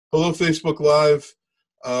Hello, Facebook Live.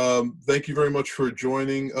 Thank you very much for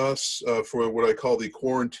joining us for what I call the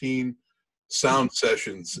quarantine sound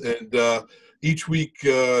sessions. And each week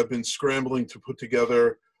I've been scrambling to put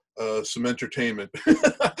together some entertainment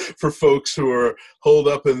for folks who are holed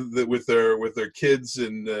up with their kids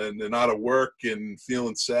and out of work and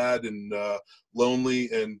feeling sad and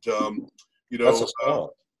lonely and you know, that's a song.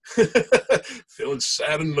 feeling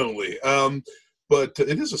sad and lonely. But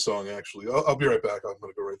it is a song, actually. I'll be right back. I'm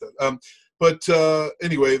going to go write that. But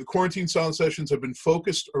anyway, the quarantine sound sessions have been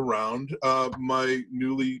focused around my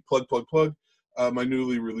newly my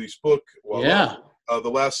newly released book. Voila. Yeah.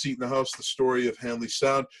 The Last Seat in the House: The Story of Hanley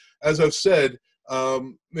Sound. As I've said,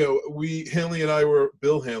 Hanley and I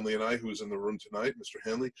Bill Hanley and I, who's in the room tonight, Mr.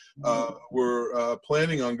 Hanley, were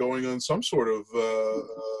planning on going on some sort of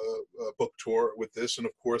book tour with this, and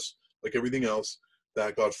of course, like everything else,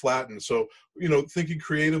 that got flattened. So, thinking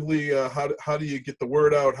creatively, how do you get the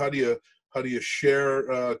word out? How do you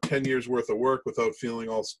share 10 years worth of work without feeling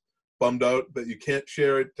all bummed out that you can't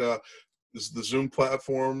share it? The Zoom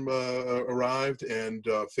platform arrived, and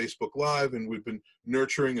Facebook Live, and we've been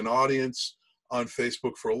nurturing an audience on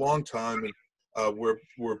Facebook for a long time, and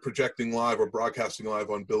we're projecting live or broadcasting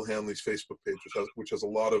live on Bill Hanley's Facebook page, which has a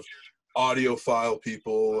lot of audiophile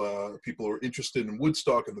people, people who are interested in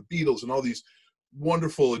Woodstock and the Beatles and all these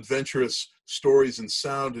wonderful adventurous stories and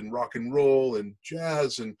sound and rock and roll and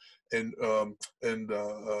jazz and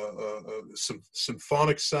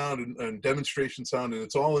symphonic sound and demonstration sound, and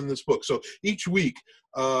it's all in this book. So each week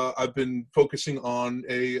I've been focusing on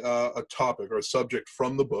a topic or a subject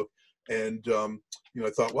from the book, and I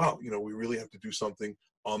thought, wow, we really have to do something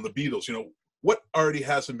on the Beatles. What already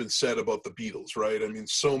hasn't been said about the Beatles, right? I mean,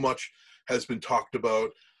 so much has been talked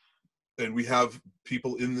about, and we have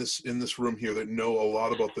people in this room here that know a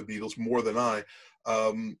lot about the Beatles, more than I,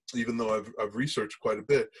 even though I've researched quite a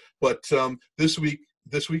bit. But this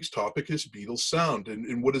week's topic is Beatles sound,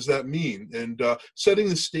 and what does that mean? And setting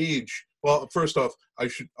the stage. Well, first off,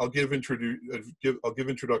 I'll give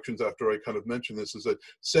introductions after I kind of mention this. Is that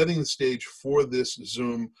setting the stage for this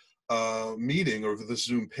Zoom meeting, or this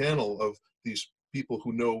Zoom panel of these people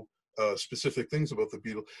who know specific things about the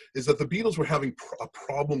Beatles, is that the Beatles were having a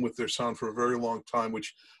problem with their sound for a very long time,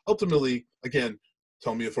 which ultimately, again,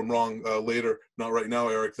 tell me if I'm wrong later, not right now,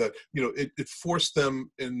 Erik, that it forced them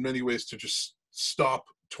in many ways to just stop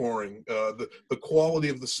touring. The quality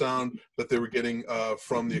of the sound that they were getting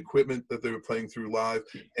from the equipment that they were playing through live,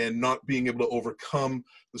 and not being able to overcome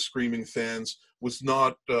the screaming fans, was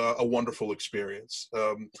not a wonderful experience.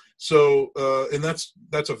 And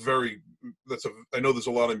I know there's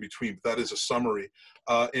a lot in between, but that is a summary.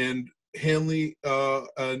 And Hanley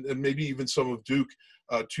and maybe even some of Duke,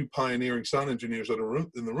 two pioneering sound engineers that are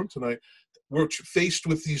in the room tonight, we're faced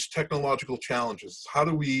with these technological challenges. How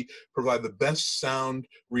do we provide the best sound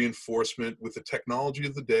reinforcement with the technology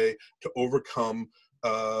of the day to overcome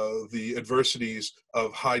the adversities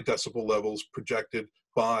of high decibel levels projected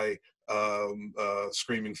by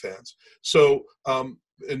screaming fans? So,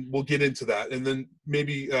 and we'll get into that. And then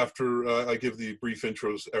maybe after I give the brief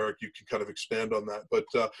intros, Erik, you can kind of expand on that. But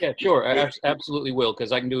yeah, sure, I absolutely will,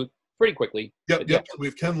 because I can do it pretty quickly. Yep. We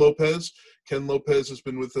have Ken Lopez. Ken Lopez has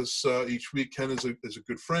been with us each week. Ken is a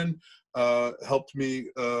good friend. Helped me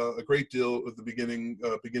a great deal at the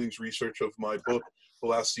beginnings research of my book, The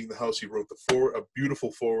Last Seat in the House. He wrote a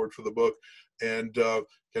beautiful foreword for the book. And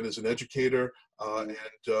Ken is an educator and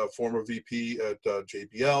former VP at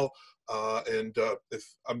JBL. And if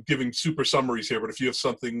I'm giving super summaries here, but if you have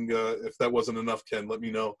something, if that wasn't enough, Ken, let me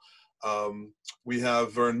know. We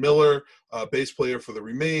have Vern Miller, bass player for The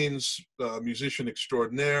Remains, musician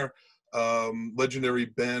extraordinaire, legendary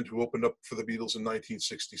band who opened up for the Beatles in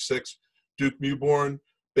 1966. Duke Mewborn,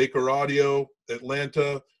 Baker Audio,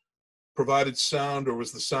 Atlanta, provided sound, or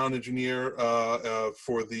was the sound engineer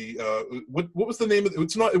for the what was the name of it?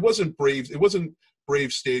 It wasn't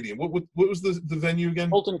Braves Stadium. What was the venue again?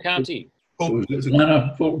 Fulton County. It was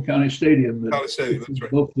Atlanta Fulton County Stadium. That's right.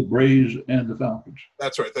 Both the Braves and the Falcons.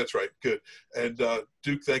 That's right. Good. And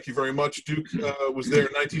Duke, thank you very much. Duke was there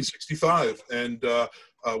in 1965 and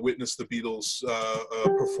witnessed the Beatles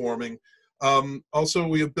performing. Also,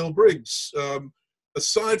 we have Bill Briggs.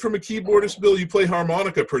 Aside from a keyboardist, Bill, you play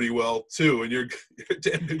harmonica pretty well too, and you're a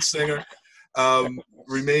damn good singer.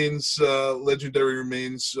 Legendary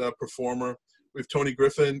Remains performer. We have Tony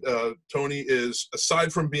Griffin. Tony is,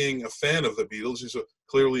 aside from being a fan of the Beatles, he's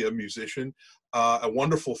clearly a musician, a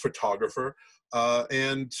wonderful photographer.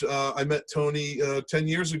 And I met Tony 10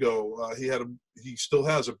 years ago. He still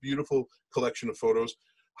has a beautiful collection of photos.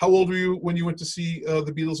 How old were you when you went to see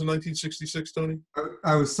the Beatles in 1966, Tony?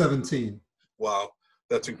 I was 17. Wow.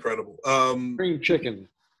 That's incredible. Spring chicken.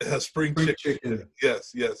 Spring chicken.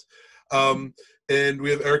 Yes, yes. And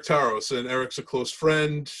we have Erik Taros, and Erik's a close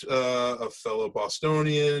friend, a fellow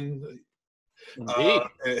Bostonian.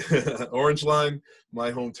 Orange Line,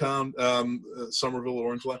 my hometown, Somerville,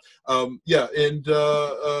 Orange Line. Yeah, and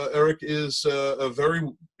Erik is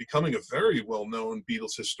becoming a very well-known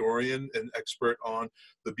Beatles historian and expert on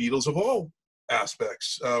the Beatles of all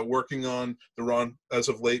aspects, working on as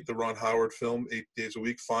of late, the Ron Howard film, 8 days a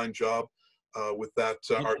week. Fine job with that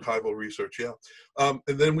archival research, yeah.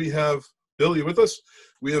 And then we have, Bill, you with us?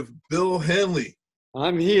 We have Bill Hanley.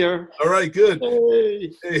 I'm here. All right, good. Hey.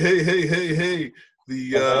 Hey.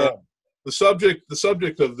 The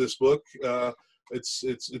subject of this book,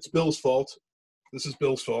 it's Bill's fault. This is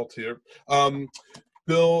Bill's fault here.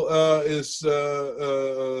 Bill is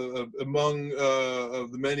among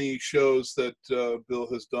the many shows that Bill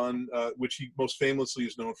has done, which he most famously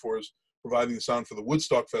is known for, is providing the sound for the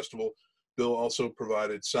Woodstock Festival. Bill also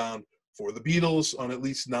provided sound for the Beatles on at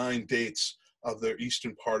least 9 dates of their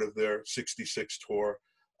eastern part of their '66 tour.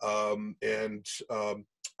 I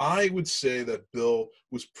would say that Bill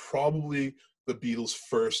was probably the Beatles'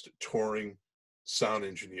 first touring sound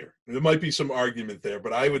engineer. There might be some argument there,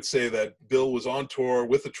 but I would say that Bill was on tour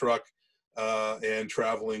with a truck and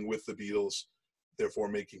traveling with the Beatles, therefore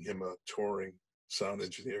making him a touring sound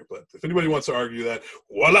engineer. But if anybody wants to argue that,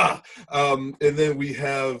 voila! And then we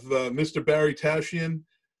have Mr. Barry Tashian.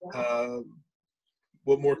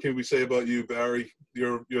 What more can we say about you, Barry?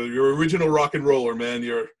 You're original rock and roller, man.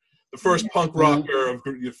 You're the first punk rocker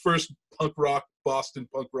your first punk rock, Boston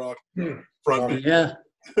punk rock frontman. Yeah,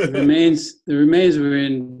 the remains were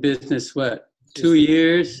in business 2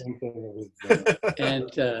 years, and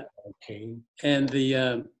the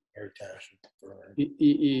Erik Taros.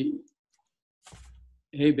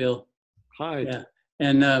 hey Bill. Hi. Yeah,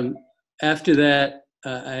 and after that,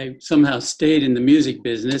 I somehow stayed in the music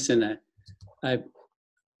business, and I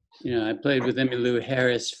played with Emmylou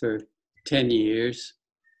Harris for 10 years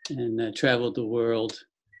and traveled the world.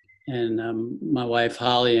 And my wife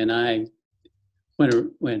Holly and I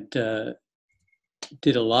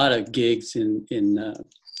did a lot of gigs in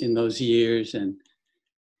those years, and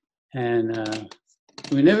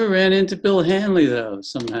we never ran into Bill Hanley though,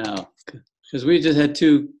 somehow, because we just had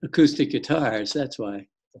 2 acoustic guitars. That's why.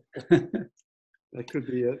 That could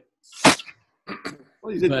be it.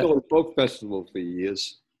 Well, you did Philly Folk Festival for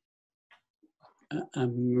years.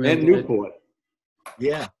 And Newport.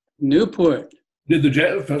 Yeah. Newport. Did the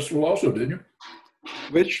Jazz Festival also, didn't you?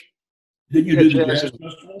 Which? Did you do the Jazz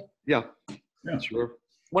Festival? Yeah. Yeah. Sure.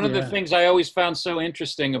 One of the things I always found so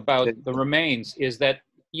interesting about the remains is that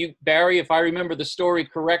you, Barry, if I remember the story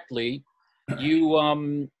correctly, you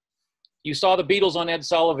saw the Beatles on Ed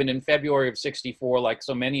Sullivan in February of '64, like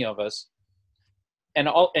so many of us. And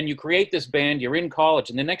you create this band, you're in college,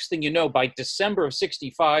 and the next thing you know, by December of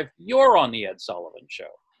 '65, you're on the Ed Sullivan Show.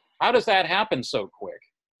 How does that happen so quick?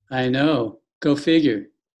 I know. Go figure.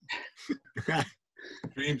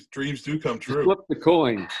 Dreams do come true. Flip the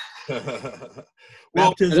coin.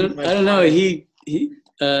 Well, I don't know.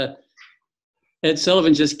 Ed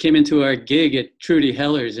Sullivan just came into our gig at Trudy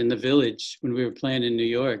Heller's in the Village when we were playing in New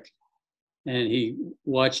York, and he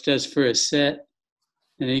watched us for a set.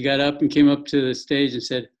 And he got up and came up to the stage and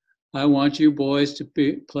said, "I want you boys to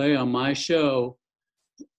play on my show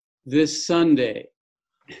this Sunday."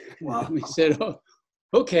 Wow. And we said, "Oh,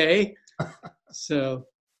 okay." So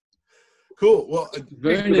cool. Well,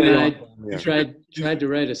 Vern and I tried to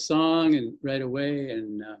write a song and right away.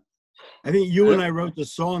 And I think you and I wrote the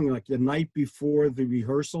song like the night before the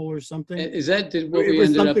rehearsal or something. Is that what it we was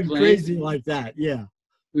ended up something playing? crazy like that, yeah.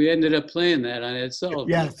 We ended up playing that on Ed Sullivan.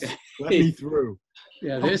 Yes, let me through.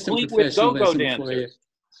 Yeah, there's some Complete with professionalism go-go for you.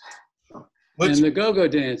 dancers. And the go-go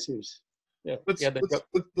dancers. Yeah.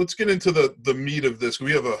 Let's get into the meat of this.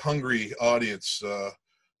 We have a hungry audience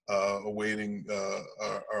awaiting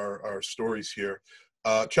our stories here.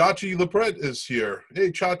 Chachi Loprete is here.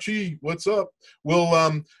 Hey, Chachi, what's up? We'll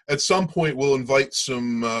at some point we'll invite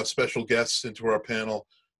some special guests into our panel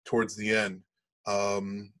towards the end.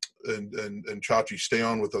 And Chachi, stay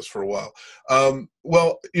on with us for a while.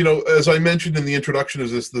 Well, as I mentioned in the introduction of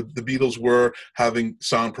this, the Beatles were having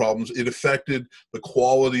sound problems. It affected the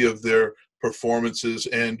quality of their performances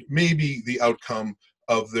and maybe the outcome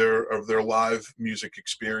of their live music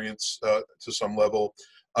experience to some level.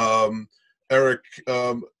 Erik,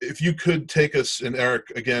 if you could take us, and Erik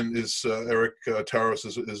again is Erik Taros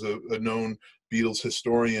is a known Beatles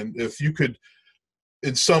historian. If you could,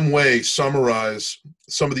 in some way, summarize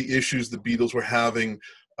some of the issues the Beatles were having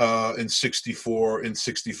in '64 and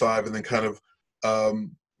 '65, and then kind of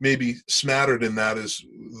maybe smattered in that is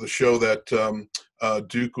the show that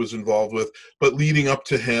Duke was involved with, but leading up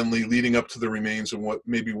to Hanley, leading up to the remains, and what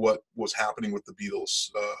was happening with the Beatles.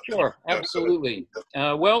 Sure, absolutely.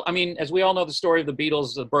 Well, I mean, as we all know, the story of the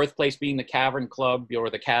Beatles, the birthplace being the Cavern Club or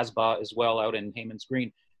the Casbah as well, out in Hayman's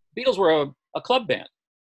Green. The Beatles were a club band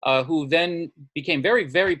who then became very,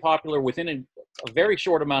 very popular within a very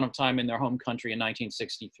short amount of time in their home country in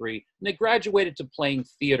 1963. And they graduated to playing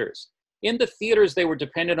theaters. In the theaters, they were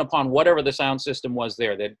dependent upon whatever the sound system was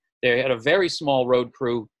there. They had a very small road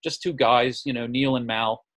crew, just two guys, you know, Neil and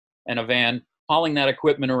Mal, and a van, hauling that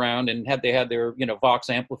equipment around, and they had their, you know, Vox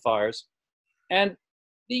amplifiers. And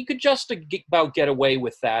you could just about get away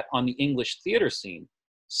with that on the English theater scene.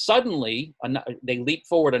 Suddenly, they leap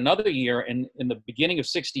forward another year, and in the beginning of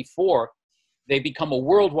 '64, they become a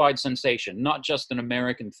worldwide sensation, not just an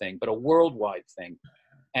American thing, but a worldwide thing.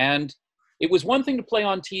 And it was one thing to play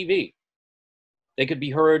on TV. They could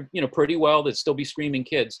be heard, you know, pretty well. There'd still be screaming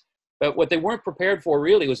kids. But what they weren't prepared for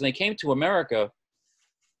really was when they came to America,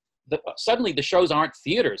 suddenly the shows aren't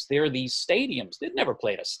theaters. They're these stadiums. They'd never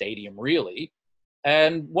played a stadium, really.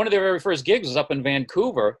 And one of their very first gigs was up in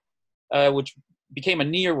Vancouver, which became a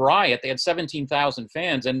near riot. They had 17,000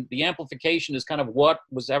 fans, and the amplification is kind of what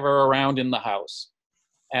was ever around in the house.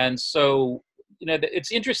 And so, you know,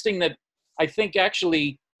 it's interesting that I think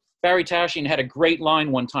actually Barry Tashian had a great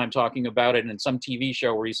line one time talking about it in some TV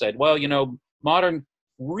show where he said, well, you know,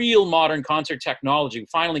 real modern concert technology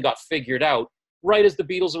finally got figured out right as the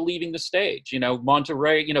Beatles are leaving the stage. You know,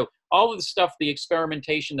 Monterey, you know, all of the stuff, the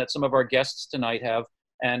experimentation that some of our guests tonight have,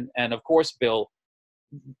 and of course, Bill,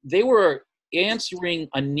 they were answering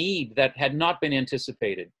a need that had not been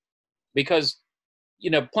anticipated, because,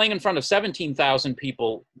 you know, playing in front of 17,000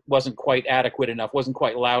 people wasn't quite adequate enough, wasn't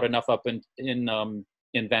quite loud enough up in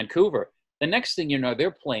Vancouver. The next thing you know,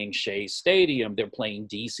 they're playing Shea Stadium, they're playing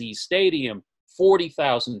DC Stadium,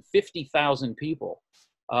 40,000, 50,000 people.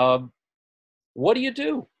 What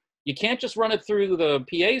do? You can't just run it through the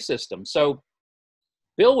PA system. So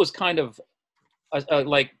Bill was kind of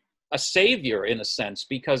like a savior in a sense,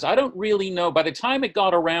 because I don't really know, by the time it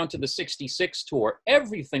got around to the '66 tour,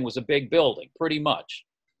 everything was a big building, pretty much.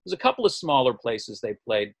 There's a couple of smaller places they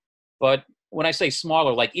played, but when I say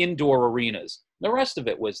smaller, like indoor arenas, the rest of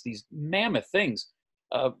it was these mammoth things.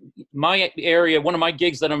 My area, one of my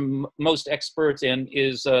gigs that I'm most expert in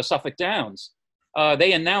is Suffolk Downs.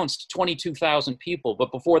 They announced 22,000 people,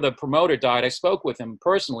 but before the promoter died, I spoke with him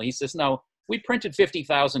personally. He says, no, we printed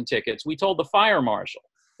 50,000 tickets. We told the fire marshal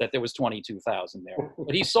that there was 22,000 there,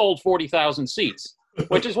 but he sold 40,000 seats,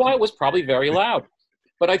 which is why it was probably very loud.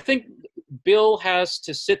 But I think Bill has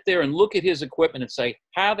to sit there and look at his equipment and say,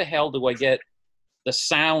 how the hell do I get the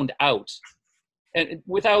sound out, and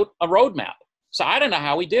without a roadmap? So I don't know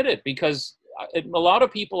how he did it, because a lot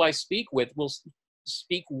of people I speak with will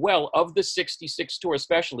speak well of the '66 tour,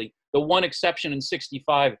 especially. The one exception in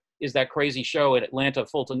 '65 is that crazy show at Atlanta,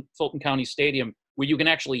 Fulton County Stadium, where you can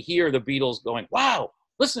actually hear the Beatles going, wow,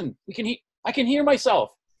 listen, I can hear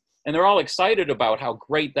myself. And they're all excited about how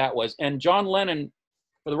great that was. And John Lennon,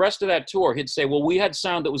 for the rest of that tour, he'd say, well, we had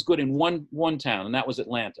sound that was good in one town, and that was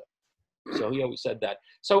Atlanta. So he always said that.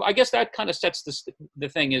 So I guess that kind of sets the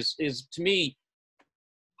thing is to me,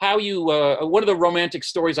 how you, one of the romantic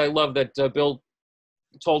stories I love that Bill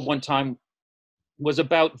told one time was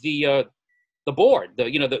about the board,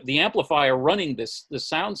 the amplifier running the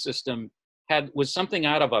sound system was something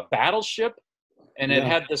out of a battleship, and it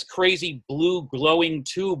had this crazy blue glowing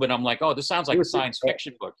tube, and I'm like, oh, this sounds like a science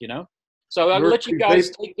fiction book, you know? So I'll let you guys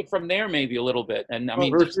take it from there maybe a little bit. And I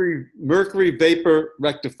mean, mercury vapor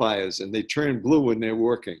rectifiers, and they turn blue when they're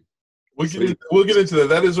working. We'll get into that.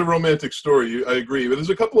 That is a romantic story. I agree. But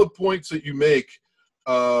there's a couple of points that you make,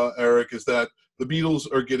 Erik, is that the Beatles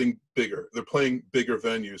are getting bigger. They're playing bigger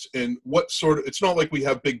venues. And what sort of, it's not like we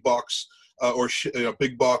have big box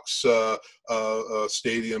big box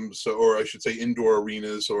stadiums, or I should say indoor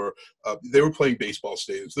arenas, or they were playing baseball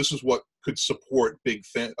stadiums. This is what could support a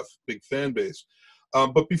big fan base.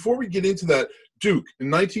 But before we get into that, Duke, in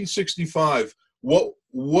 1965,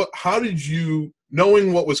 how did you,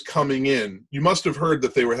 knowing what was coming in, you must have heard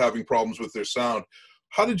that they were having problems with their sound.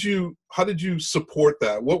 How did you support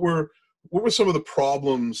that? What were some of the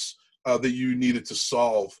problems that you needed to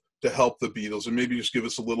solve to help the Beatles? And maybe just give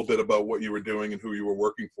us a little bit about what you were doing and who you were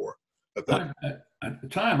working for at that. At the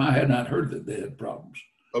time, I had not heard that they had problems.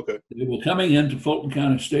 Okay. They were coming into Fulton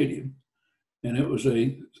County Stadium, and it was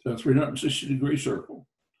a 360-degree circle,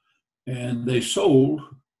 and they sold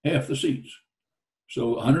half the seats,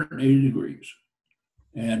 so 180 degrees,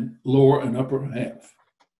 and lower and upper half.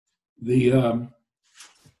 The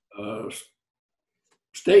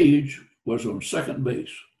stage was on second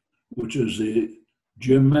base, which is the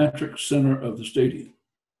geometric center of the stadium.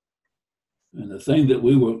 And the thing that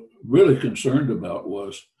we were really concerned about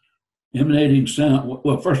was emanating sound.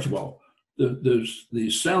 Well, first of all, the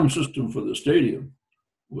sound system for the stadium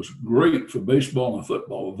was great for baseball and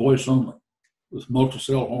football, voice only, with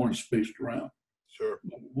multi-cell horns spaced around. Sure.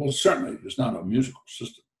 Well, certainly it's not a musical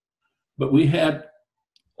system, but we had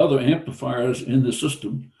other amplifiers in the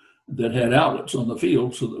system that had outlets on the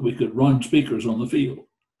field so that we could run speakers on the field.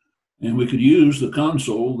 And we could use the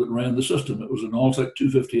console that ran the system. It was an Altec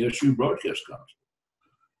 250SU broadcast console.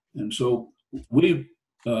 And so we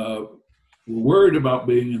were worried about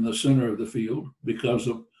being in the center of the field because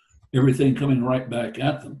of everything coming right back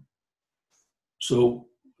at them. So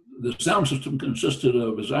the sound system consisted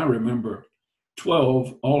of, as I remember,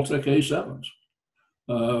 12 Altec A7s.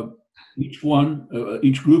 Each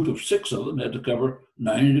group of 6 of them had to cover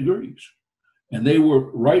 90 degrees. And they were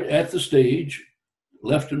right at the stage,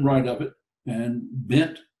 left and right of it, and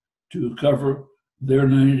bent to cover their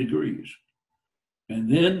 90 degrees.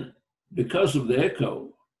 And then, because of the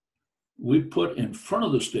echo, we put in front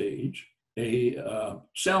of the stage a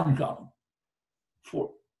sound column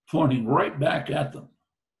pointing right back at them,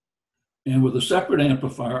 and with a separate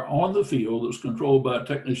amplifier on the field that was controlled by a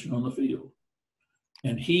technician on the field.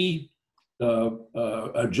 And he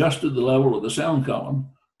adjusted the level of the sound column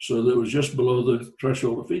so that it was just below the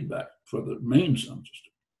threshold of feedback for the main sound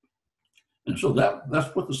system. And so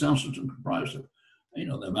that's what the sound system comprised of. You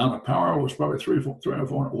know, the amount of power was probably 300 or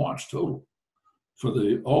 400 watts total. For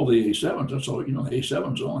all the A7s, that's all, you know, the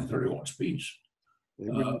A7's only 30 watts piece. They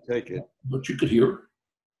wouldn't take it. But you could hear it.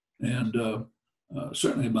 And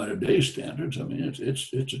certainly by today's standards, I mean,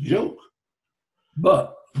 it's a joke.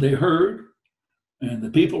 But they heard, and the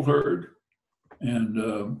people heard, and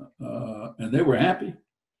they were happy.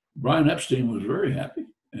 Brian Epstein was very happy,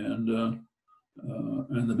 and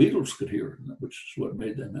the Beatles could hear it, which is what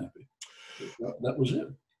made them happy. That was it.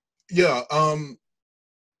 Yeah.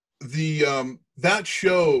 That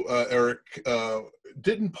show, Erik,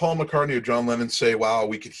 didn't Paul McCartney or John Lennon say, "Wow,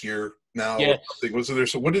 we could hear now"? Yes. Was there?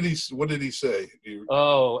 So what did he say?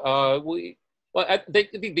 The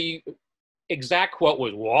exact quote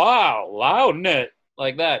was, "Wow, loudness,"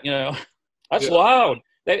 like that. You know, that's loud.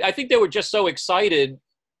 I think they were just so excited.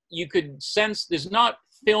 You could sense there's not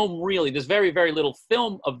film really. There's very, very little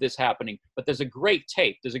film of this happening, but there's a great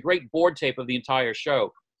tape. There's a great board tape of the entire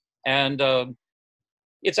show, and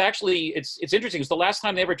it's interesting. It's the last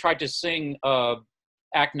time they ever tried to sing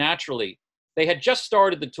 "Act Naturally." They had just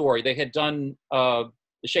started the tour. They had done the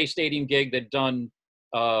Shea Stadium gig. They'd done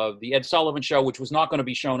the Ed Sullivan show, which was not going to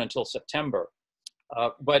be shown until September.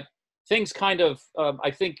 But things kind of,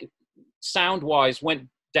 I think, sound-wise, went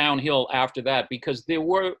downhill after that because there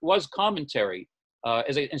was commentary.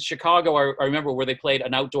 In Chicago, I remember where they played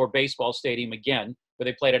an outdoor baseball stadium again, where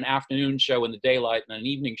they played an afternoon show in the daylight and an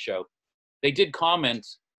evening show. They did comment,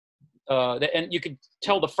 and you could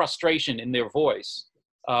tell the frustration in their voice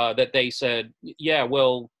that they said, yeah,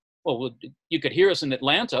 well, you could hear us in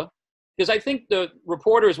Atlanta. Because I think the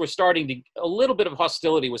reporters were a little bit of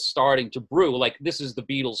hostility was starting to brew, like this is the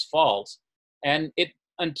Beatles' fault. And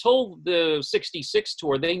until the 66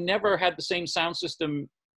 tour, they never had the same sound system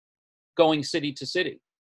going city to city.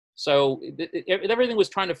 So everything was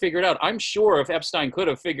trying to figure it out. I'm sure if Epstein could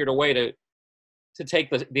have figured a way to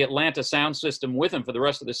take the Atlanta sound system with him for the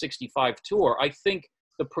rest of the 65 tour, I think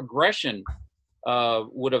the progression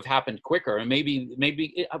would have happened quicker. And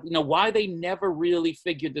maybe why they never really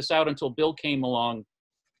figured this out until Bill came along,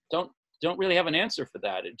 don't really have an answer for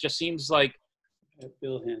that. It just seems like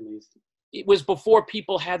Bill Hanley's. It was before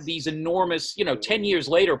people had these enormous, 10 years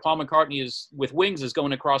later, Paul McCartney with Wings is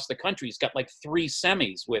going across the country. He's got like 3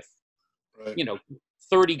 semis with,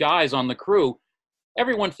 30 guys on the crew.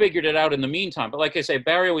 Everyone figured it out in the meantime. But like I say,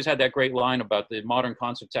 Barry always had that great line about the modern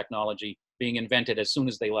concert technology being invented as soon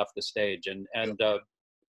as they left the stage. They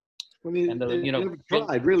never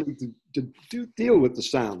tried really to deal with the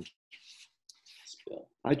sound.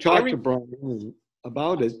 I talked to Brian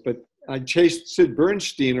about it, but I chased Sid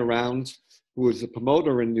Bernstein around, who was a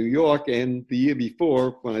promoter in New York, and the year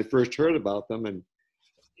before when I first heard about them, and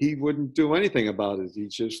he wouldn't do anything about it. He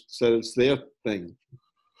just said it's their thing.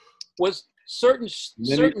 Was certain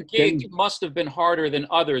gigs must have been harder than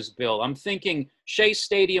others, Bill. I'm thinking Shea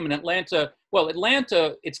Stadium in Atlanta. Well,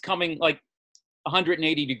 Atlanta, it's coming like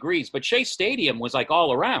 180 degrees, but Shea Stadium was like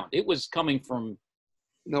all around. It was coming from...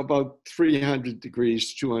 about 300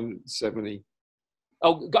 degrees, 270.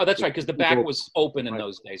 Oh, God, that's right, because the back was open in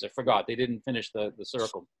those days. I forgot they didn't finish the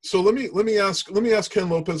circle. So let me ask Ken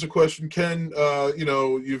Lopez a question. Ken, you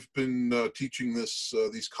know, you've been teaching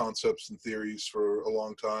these concepts and theories for a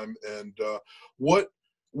long time, and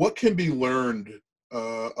what can be learned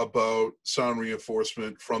about sound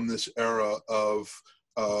reinforcement from this era of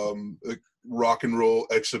rock and roll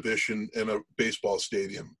exhibition in a baseball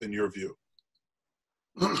stadium, in your view?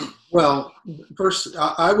 Well, first,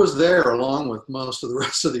 I was there along with most of the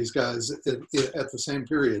rest of these guys at the same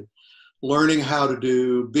period, learning how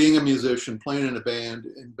to being a musician, playing in a band,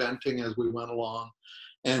 inventing as we went along.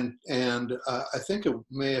 And I think it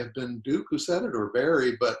may have been Duke who said it, or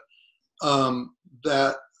Barry, but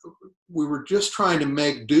that we were just trying to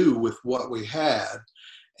make do with what we had.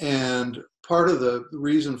 And part of the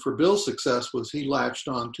reason for Bill's success was he latched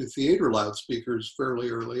on to theater loudspeakers fairly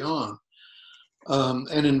early on.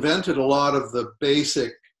 And invented a lot of the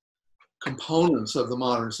basic components of the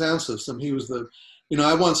modern sound system. He was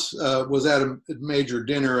I once was at a major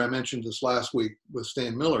dinner, I mentioned this last week with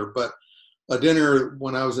Stan Miller, but a dinner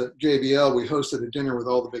when I was at JBL, we hosted a dinner with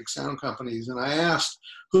all the big sound companies, and I asked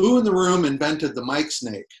who in the room invented the mic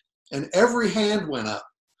snake, and every hand went up,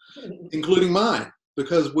 including mine,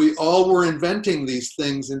 because we all were inventing these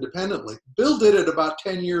things independently. Bill did it about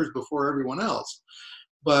 10 years before everyone else.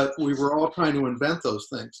 But we were all trying to invent those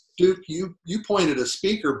things. Duke, you pointed a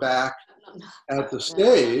speaker back at the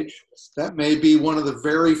stage. That may be one of the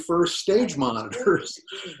very first stage monitors,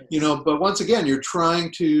 but once again, you're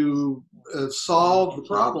trying to solve the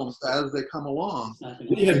problems as they come along.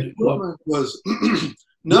 The equipment was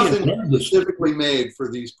nothing was specifically made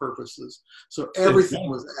for these purposes. So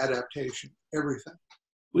everything was adaptation, everything.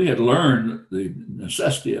 We had learned the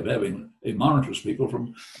necessity of having a monitor speaker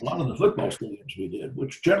from a lot of the football stadiums we did,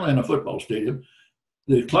 which generally in a football stadium,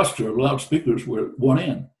 the cluster of loudspeakers were one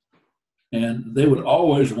end. And they would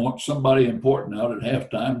always want somebody important out at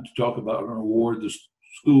halftime to talk about an award the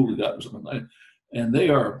school got or something like that. And they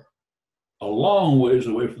are a long ways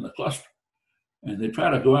away from the cluster. And they try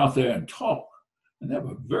to go out there and talk, and they have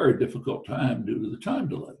a very difficult time due to the time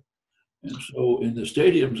delay. And so in the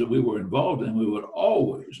stadiums that we were involved in, we would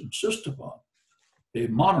always insist upon a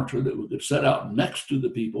monitor that we could set out next to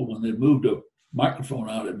the people when they moved a microphone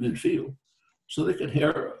out at midfield, so they could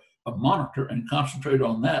hear a monitor and concentrate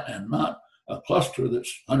on that and not a cluster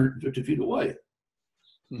that's 150 feet away.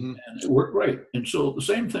 Mm-hmm. And it worked great. And so the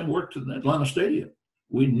same thing worked in the Atlanta Stadium.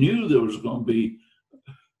 We knew there was going to be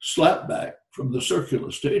slapback from the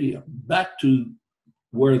circular stadium back to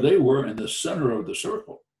where they were in the center of the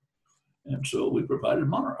circle. And so we provided a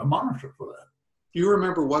monitor for that. Do you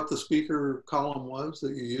remember what the speaker column was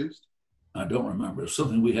that you used? I don't remember. It's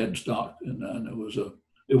something we had in stock, and it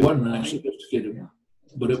wasn't an sophisticated one,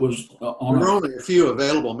 but it was on. There were only a few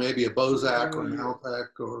available, maybe a Bozak or an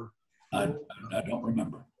Altec or. I don't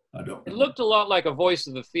remember. It looked a lot like a Voice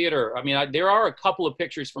of the Theater. I mean, there are a couple of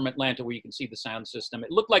pictures from Atlanta where you can see the sound system.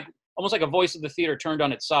 It looked like almost like a Voice of the Theater turned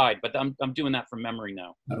on its side, but I'm doing that from memory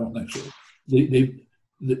now. I don't think so.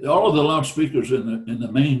 All of the loudspeakers in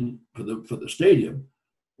the main for the stadium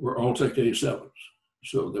were Altec A7s.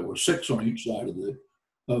 So there were 6 on each side of the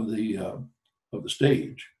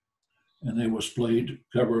stage, and they were splayed to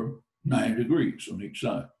cover 9 degrees on each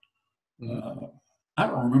side. I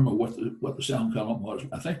don't remember what the sound column was.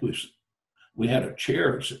 I think we had a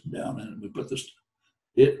chair sitting down, and we put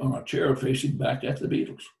it on a chair facing back at the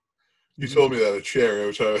Beatles. You told me that, a chair,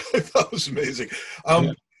 which I thought was amazing.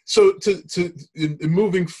 Yeah. So in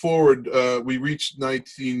moving forward, we reached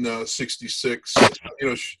 1966.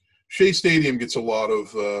 Shea Stadium gets a lot of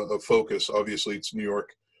focus. Obviously, it's New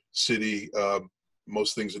York City.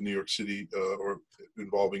 Most things in New York City or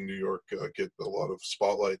involving New York get a lot of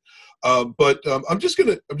spotlight. But I'm just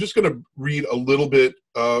gonna read a little bit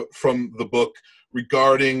from the book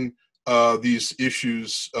regarding these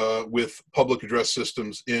issues with public address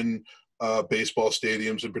systems in baseball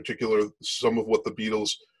stadiums, in particular, some of what the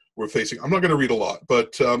Beatles were facing. I'm not going to read a lot,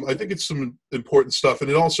 but I think it's some important stuff, and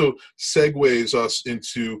it also segues us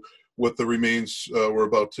into what the Remains were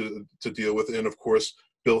about to deal with, and of course,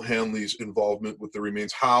 Bill Hanley's involvement with the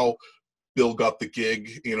Remains, how Bill got the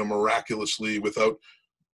gig, miraculously without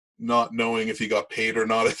not knowing if he got paid or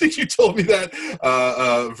not. I think you told me that,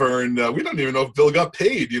 Vern. We don't even know if Bill got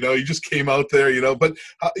paid. He just came out there. But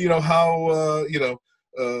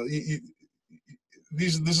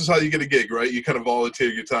this is how you get a gig, right? You kind of volunteer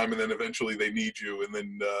your time, and then eventually they need you, and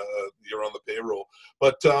then you're on the payroll.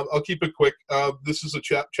 But I'll keep it quick. This is a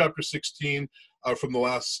chapter 16 from The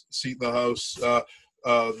Last Seat in the House.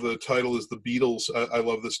 The title is The Beatles. I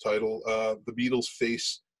love this title. The Beatles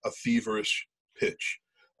Face a Feverish Pitch.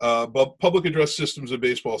 But public address systems at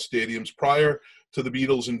baseball stadiums. Prior to the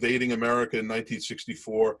Beatles invading America in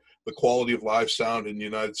 1964, the quality of live sound in the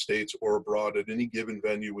United States or abroad at any given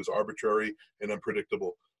venue was arbitrary and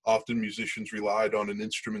unpredictable. Often musicians relied on an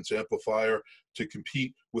instrument's amplifier to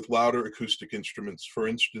compete with louder acoustic instruments. For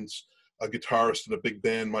instance, a guitarist in a big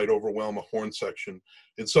band might overwhelm a horn section.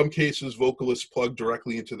 In some cases, vocalists plugged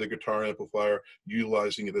directly into the guitar amplifier,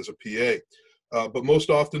 utilizing it as a PA. But most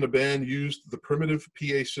often a band used the primitive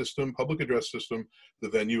PA system, public address system, the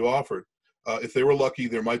venue offered. If they were lucky,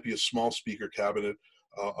 there might be a small speaker cabinet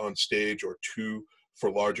on stage or two for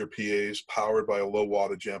larger PAs, powered by a low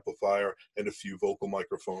wattage amplifier and a few vocal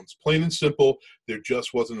microphones. Plain and simple, there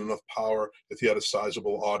just wasn't enough power if you had a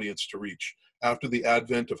sizable audience to reach. After the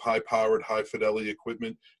advent of high-powered, high-fidelity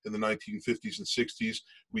equipment in the 1950s and 60s,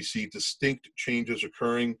 we see distinct changes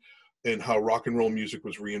occurring in how rock and roll music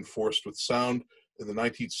was reinforced with sound. In the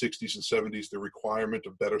 1960s and 70s, the requirement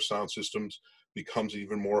of better sound systems becomes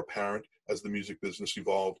even more apparent as the music business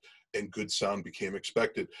evolved and good sound became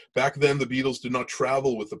expected. Back then, the Beatles did not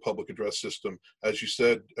travel with the public address system, as you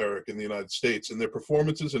said, Erik, in the United States, and their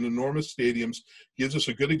performances in enormous stadiums gives us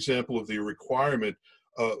a good example of the requirement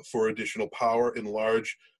for additional power in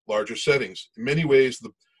larger settings. In many ways,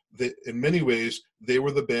 they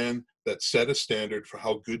were the band that set a standard for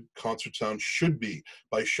how good concert sound should be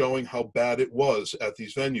by showing how bad it was at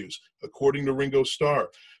these venues. According to Ringo Starr,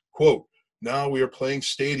 quote, "Now we are playing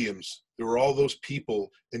stadiums. There were all those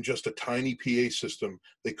people in just a tiny PA system.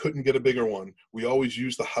 They couldn't get a bigger one. We always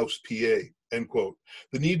used the house PA," end quote.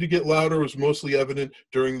 The need to get louder was mostly evident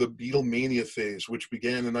during the Beatlemania phase, which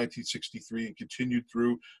began in 1963 and continued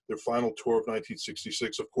through their final tour of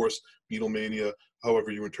 1966. Of course, Beatlemania,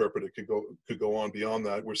 however you interpret it, could go on beyond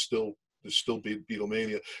that. There's still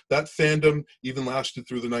Beatlemania. That fandom even lasted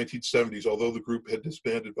through the 1970s, although the group had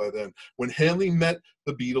disbanded by then. When Hanley met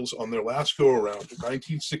the Beatles on their last go-around in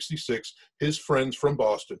 1966, his friends from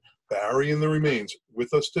Boston, Barry and the Remains,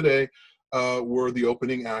 with us today, were the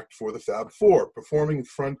opening act for the Fab Four, performing in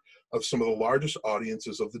front of some of the largest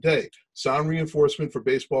audiences of the day. Sound reinforcement for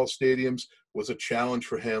baseball stadiums was a challenge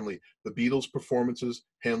for Hanley. The Beatles' performances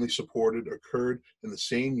Hanley supported occurred in the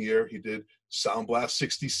same year he did Sound Blast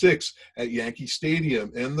 66 at Yankee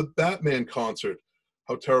Stadium and the Batman concert.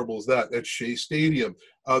 How terrible is that? At Shea Stadium.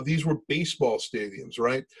 These were baseball stadiums,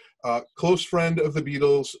 right? Close friend of the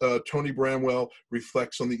Beatles, Tony Bramwell,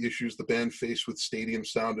 reflects on the issues the band faced with stadium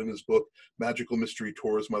sound in his book, Magical Mystery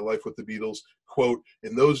Tours, My Life with the Beatles. Quote,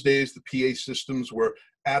 "In those days, the PA systems were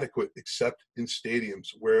adequate except in stadiums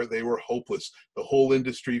where they were hopeless. The whole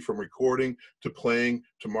industry, from recording to playing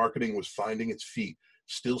to marketing, was finding its feet,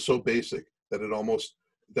 still so basic that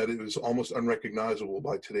it was almost unrecognizable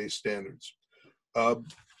by today's standards." And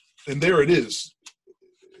there it is.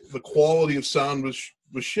 The quality of sound was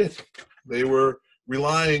shit. They were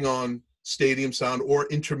relying on stadium sound or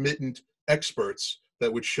intermittent experts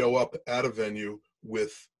that would show up at a venue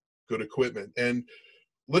with good equipment. And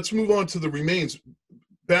let's move on to the Remains.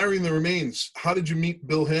 Barry and the Remains, how did you meet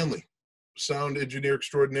Bill Hanley, sound engineer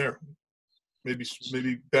extraordinaire? Maybe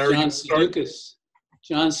Barry. John Sudeikis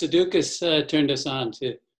turned us on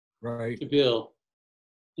to Bill,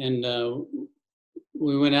 and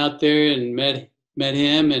we went out there and met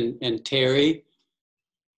him and Terry,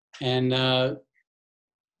 and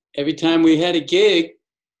every time we had a gig,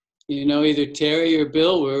 either Terry or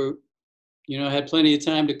Bill were, had plenty of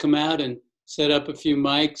time to come out and set up a few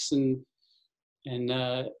mics, and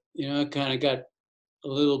it kind of got a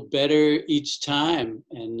little better each time,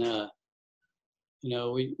 and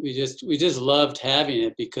we just loved having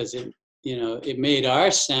it because it made our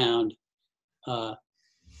sound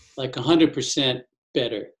like 100%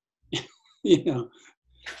 better,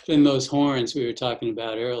 than those horns we were talking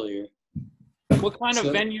about earlier. What kind of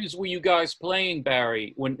venues were you guys playing,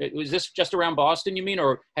 Barry? Was this just around Boston, you mean,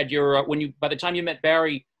 or had by the time you met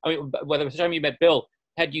Barry, by the time you met Bill,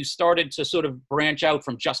 had you started to sort of branch out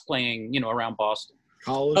from just playing, around Boston?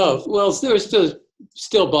 College? Oh, well, there was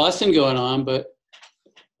still Boston going on, but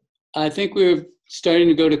I think we were starting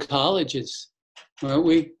to go to colleges, weren't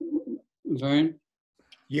we, Vern?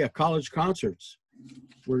 Yeah, college concerts.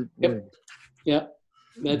 Yep.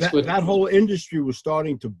 That whole industry was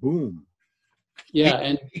starting to boom. Yeah,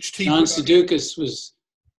 and John Sudeikis was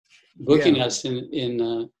booking us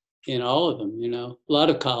in all of them, a lot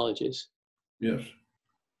of colleges. Yes.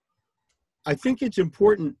 I think it's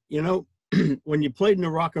important, when you played in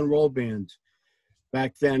a rock and roll band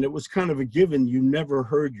back then, it was kind of a given. You never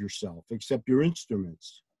heard yourself except your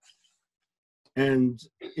instruments. And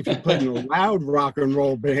if you played in a loud rock and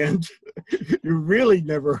roll band, you really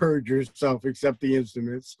never heard yourself except the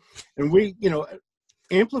instruments. And we,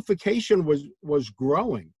 amplification was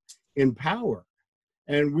growing in power,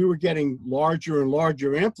 and we were getting larger and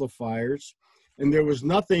larger amplifiers, and there was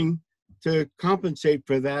nothing to compensate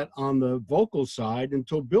for that on the vocal side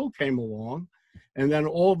until Bill came along. And then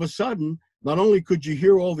all of a sudden, not only could you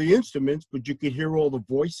hear all the instruments, but you could hear all the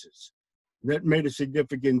voices. That made a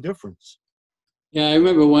significant difference. Yeah, I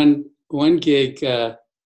remember one gig, I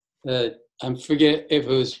forget if it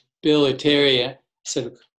was Bill or Terry. I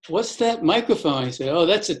said, "What's that microphone?" He said, "Oh,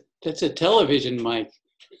 that's a television mic."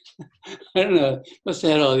 I don't know. Must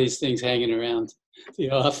have had all these things hanging around the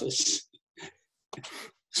office.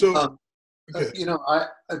 So, you know,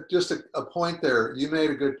 just a point there. You made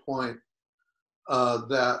a good point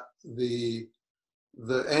that the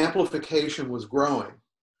amplification was growing.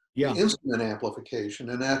 Yeah. Instrument amplification,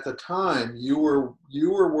 and at the time you were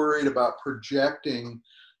worried about projecting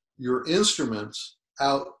your instruments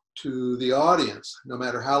out to the audience, no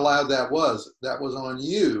matter how loud that was on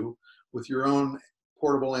you with your own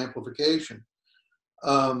portable amplification.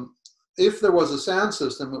 If there was a sound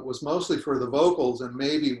system, it was mostly for the vocals and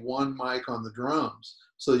maybe one mic on the drums,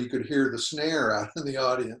 so you could hear the snare out in the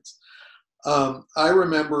audience. I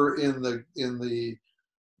remember in the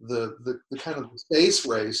kind of space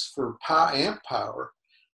race for amp power,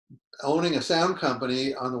 owning a sound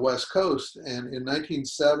company on the West Coast. And in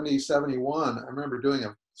 1970, 71, I remember doing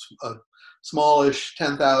a smallish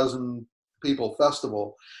 10,000 people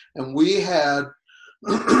festival. And we had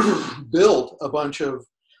built a bunch of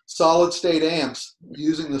solid state amps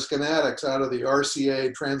using the schematics out of the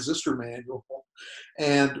RCA transistor manual.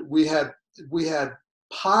 And we had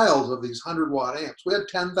piles of these 100-watt amps. We had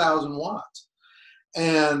 10,000 watts.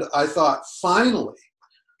 And I thought, finally,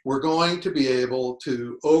 we're going to be able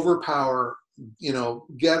to overpower, you know,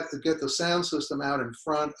 get the sound system out in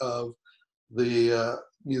front of the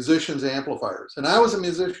musicians' amplifiers. And I was a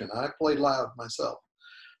musician. I played loud myself.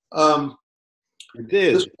 You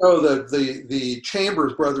did. This show, the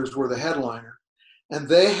Chambers brothers were the headliner. And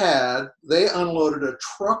they unloaded a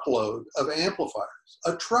truckload of amplifiers,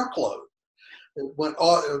 a truckload.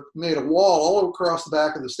 It made a wall all across the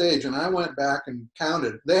back of the stage, and I went back and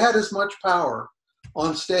counted. They had as much power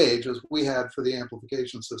on stage as we had for the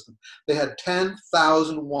amplification system. They had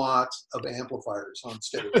 10,000 watts of amplifiers on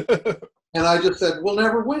stage. And I just said, we'll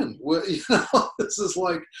never win. You know, this is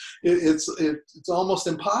like, it's almost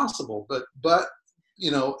impossible. But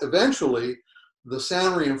you know, eventually the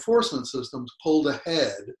sound reinforcement systems pulled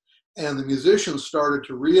ahead, and the musicians started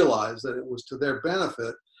to realize that it was to their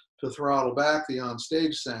benefit to throttle back the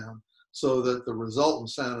onstage sound so that the resultant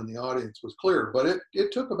sound in the audience was clear. But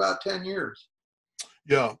it took about 10 years.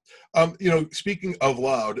 Yeah. You know, speaking of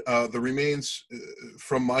loud, the Remains,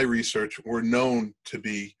 from my research, were known to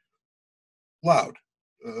be loud,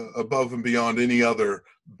 above and beyond any other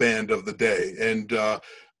band of the day. And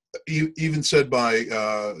even said by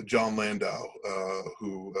John Landau,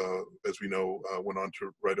 who, as we know, went on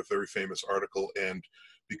to write a very famous article and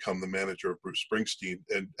become the manager of Bruce Springsteen.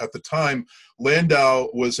 And at the time, Landau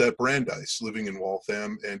was at Brandeis, living in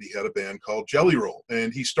Waltham, and he had a band called Jelly Roll.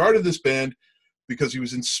 And he started this band because he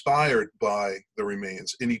was inspired by the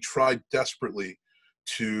Remains, and he tried desperately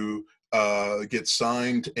to get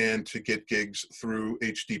signed and to get gigs through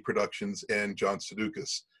HD Productions and John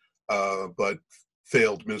Sudeikis, but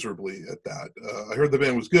failed miserably at that. I heard the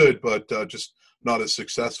band was good, but just not as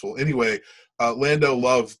successful. Anyway, Landau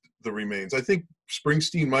loved the Remains. I think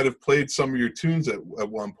Springsteen might have played some of your tunes at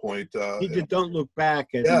one point. He did Don't Look Back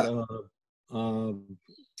at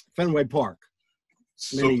Fenway Park.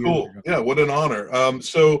 So cool. Yeah, what an honor.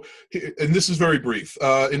 So, and this is very brief.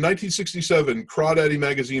 In 1967, Crawdaddy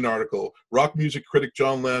magazine article, rock music critic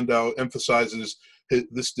John Landau emphasizes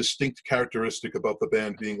this distinct characteristic about the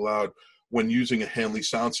band being loud when using a Hanley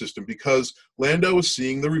sound system, because Landau was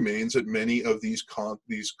seeing the Remains at many of these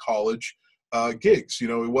college gigs. You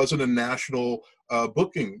know, it wasn't a national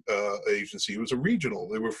booking agency. It was a regional.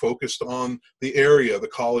 They were focused on the area, the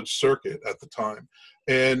college circuit at the time.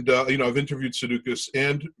 And, you know, I've interviewed Sudeikis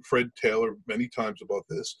and Fred Taylor many times about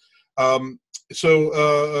this.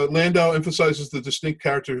 So Landau emphasizes the distinct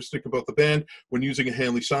characteristic about the band when using a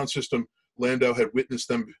Hanley sound system. Landau had witnessed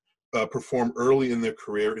them perform early in their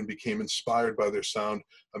career and became inspired by their sound.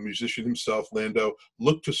 A musician himself, Landau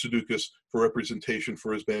looked to Sudeikis for representation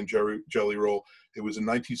for his band Jelly Roll. It was in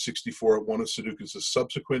 1964 at one of Sudeikis'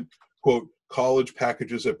 subsequent, quote, college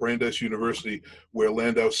packages at Brandeis University, where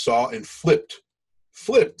Landau saw and flipped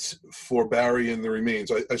for Barry and the Remains.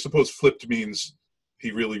 I suppose flipped means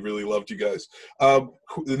he really, really loved you guys. And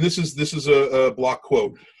this is a block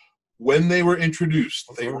quote. When they were introduced,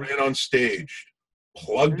 they ran on stage.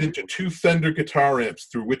 plugged into 2 Fender guitar amps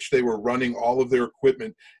through which they were running all of their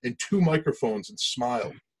equipment, and 2 microphones, and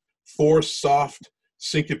smiled. 4 soft,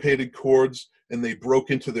 syncopated chords, and they broke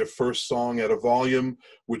into their first song at a volume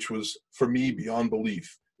which was, for me, beyond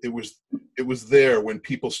belief. It was there when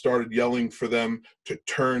people started yelling for them to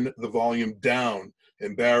turn the volume down,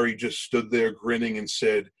 and Barry just stood there grinning and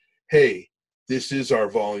said, "Hey, this is our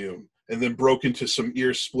volume," and then broke into some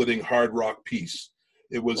ear-splitting hard rock piece.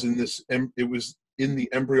 It was in the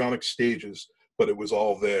embryonic stages, but it was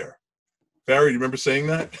all there. Barry, do you remember saying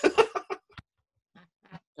that?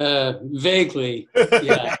 Vaguely,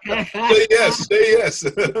 yeah. Say yes, say yes.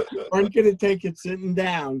 I'm gonna take it sitting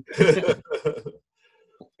down.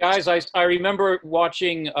 Guys, I remember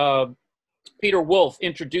watching Peter Wolf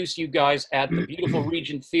introduce you guys at the beautiful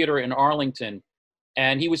Regent Theater in Arlington.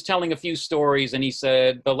 And he was telling a few stories, and he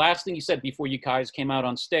said, the last thing he said before you guys came out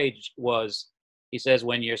on stage was, he says,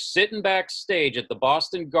 when you're sitting backstage at the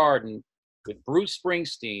Boston Garden with Bruce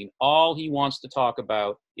Springsteen, all he wants to talk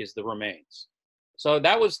about is the remains. So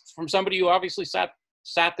that was from somebody who obviously sat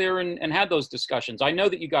there and had those discussions. I know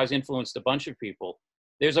that you guys influenced a bunch of people.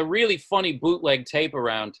 There's a really funny bootleg tape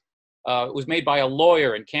around. It was made by a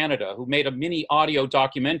lawyer in Canada who made a mini audio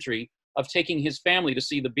documentary of taking his family to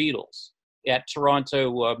see the Beatles at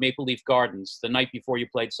Toronto Maple Leaf Gardens the night before you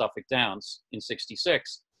played Suffolk Downs in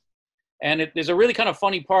 '66. And there's a really kind of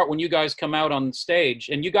funny part when you guys come out on stage,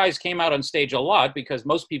 and you guys came out on stage a lot because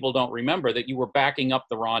most people don't remember that you were backing up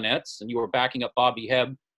the Ronettes and you were backing up Bobby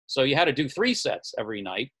Hebb. So you had to do 3 sets every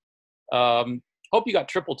night. Hope you got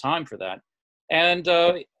triple time for that. And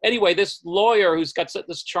anyway, this lawyer who's got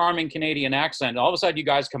this charming Canadian accent, all of a sudden you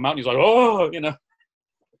guys come out and he's like, oh,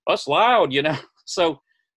 us loud, So,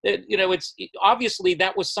 obviously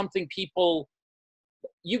that was something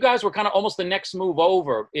you guys were kind of almost the next move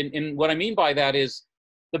over. In what I mean by that is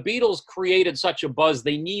the Beatles created such a buzz,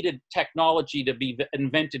 they needed technology to be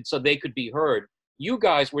invented so they could be heard. You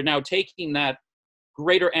guys were now taking that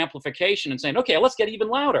greater amplification and saying, okay, let's get even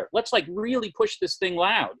louder. Let's really push this thing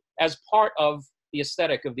loud as part of the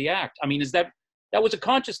aesthetic of the act. I mean, that was a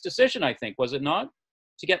conscious decision, I think, was it not?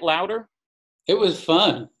 To get louder? It was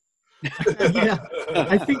fun. Yeah,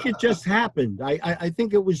 I think it just happened. I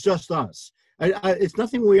think it was just us. It's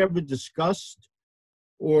nothing we ever discussed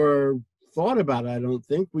or thought about, I don't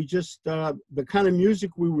think. We just, the kind of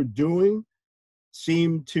music we were doing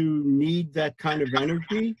seemed to need that kind of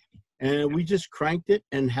energy, and we just cranked it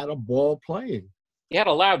and had a ball playing. You had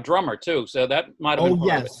a loud drummer too, so that might have been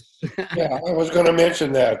part of it. Yeah, I was going to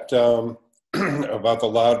mention that about the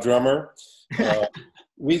loud drummer.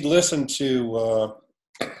 We'd listened to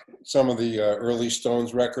some of the early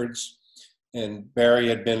Stones records, and Barry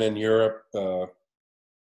had been in Europe the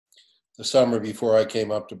summer before I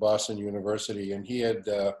came up to Boston University, and he had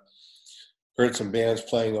heard some bands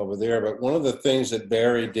playing over there. But one of the things that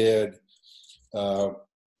Barry did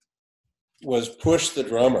was push the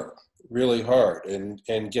drummer really hard and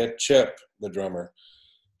get Chip, the drummer,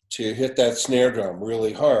 to hit that snare drum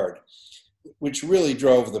really hard, which really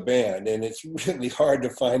drove the band. And it's really hard to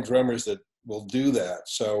find drummers that will do that.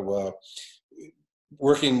 So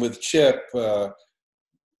working with Chip,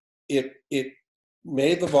 it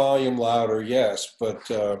made the volume louder, yes, but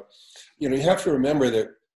you have to remember that,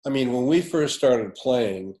 I mean, when we first started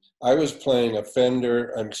playing, I was playing a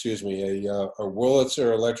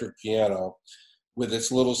Wurlitzer electric piano with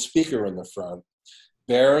its little speaker in the front.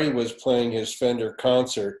 Barry was playing his Fender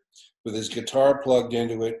Concert with his guitar plugged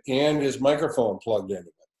into it and his microphone plugged into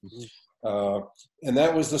it. Mm-hmm. And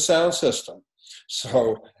that was the sound system.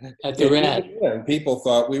 So at the Rad, and people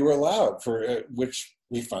thought we were loud, which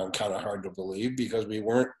we found kind of hard to believe because we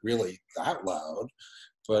weren't really that loud.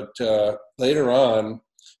 But later on,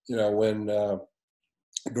 when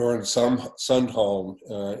Doran Sundholm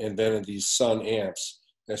invented these Sun amps,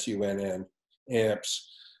 S-U-N-N amps,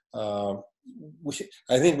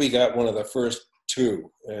 I think we got one of the first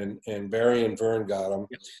 2, and Barry and Vern got them.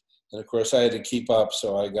 Yep. And of course, I had to keep up,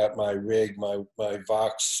 so I got my rig, my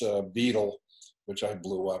Vox Beatle, which I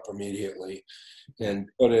blew up immediately, and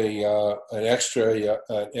put an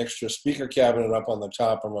extra speaker cabinet up on the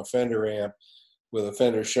top of a Fender amp with a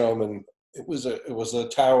Fender Showman. It was a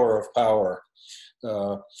tower of power,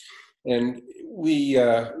 and we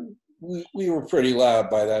were pretty loud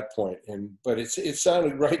by that point. But it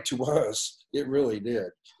sounded right to us. It really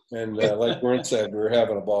did. And like Vern said, we were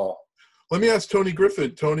having a ball. Let me ask Tony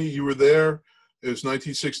Griffin. Tony, you were there. It was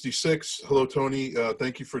 1966. Hello, Tony.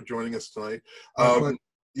 Thank you for joining us tonight.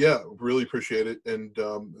 Yeah, really appreciate it. And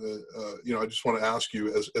I just want to ask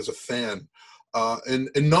you, as a fan, and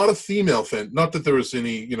not a female fan. Not that there was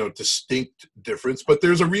any, you know, distinct difference, but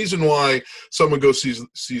there's a reason why someone goes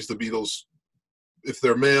sees the Beatles, if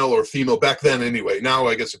they're male or female, back then anyway. Now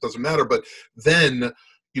I guess it doesn't matter, but then,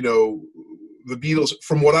 you know, the Beatles,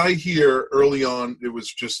 from what I hear early on, it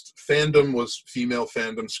was just fandom was female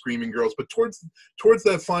fandom, screaming girls. But towards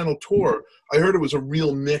that final tour, I heard it was a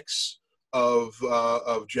real mix of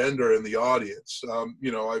gender in the audience.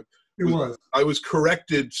 You know, I was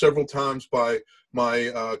corrected several times by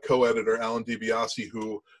my co-editor Alan DiBiase,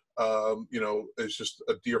 who you know, is just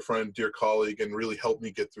a dear friend, dear colleague, and really helped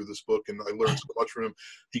me get through this book. And I learned so much from him.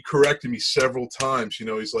 He corrected me several times. You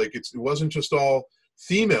know, he's like, it wasn't just all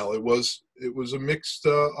female. It was a mixed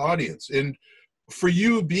audience. And for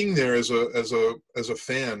you being there as a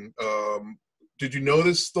fan, did you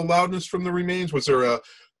notice the loudness from the Remains? Was there a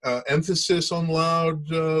emphasis on loud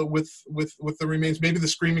with the Remains? Maybe the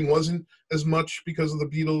screaming wasn't as much because of the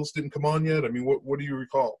Beatles didn't come on yet. I mean, what do you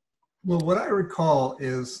recall? Well, what I recall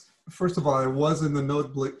is, first of all, I was in the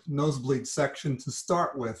nosebleed section to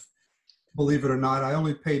start with. Believe it or not, I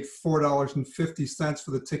only paid $4.50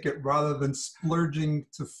 for the ticket rather than splurging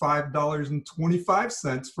to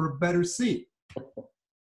 $5.25 for a better seat.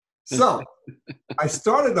 So I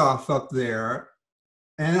started off up there,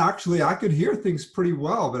 and actually I could hear things pretty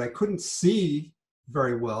well, but I couldn't see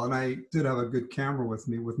very well. And I did have a good camera with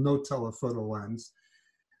me with no telephoto lens.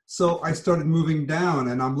 So I started moving down,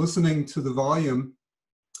 and I'm listening to the volume.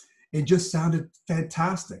 It just sounded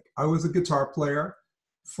fantastic. I was a guitar player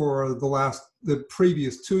for the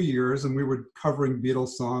previous 2 years, and we were covering Beatles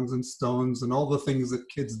songs and Stones and all the things that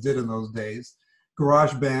kids did in those days,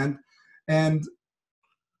 garage band. And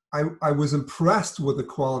I was impressed with the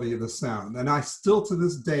quality of the sound. And I still, to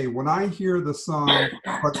this day, when I hear the song by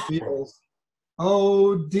the Beatles,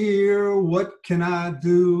 "Oh dear, what can I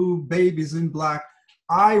do, baby's in black,"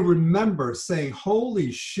 I remember saying,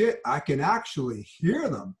 holy shit, I can actually hear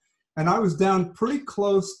them. And I was down pretty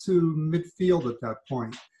close to midfield at that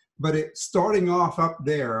point. But starting off up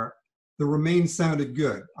there, the Remains sounded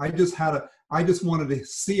good. I just wanted to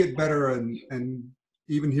see it better and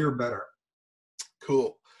even hear better.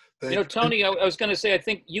 Cool. You know, Tony, I was going to say, I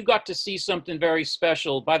think you got to see something very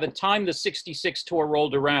special. By the time the '66 tour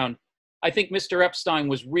rolled around, I think Mr. Epstein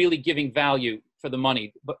was really giving value for the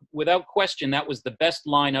money. But without question, that was the best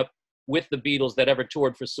lineup with the Beatles that ever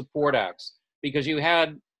toured for support acts. Because you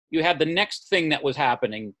had the next thing that was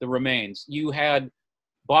happening, the Remains. You had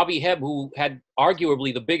Bobby Hebb, who had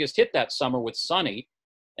arguably the biggest hit that summer with Sonny.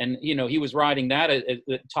 And, you know, he was riding that at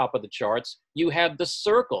the top of the charts. You had The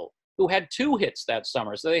Circle, who had 2 hits that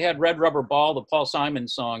summer. So they had Red Rubber Ball, the Paul Simon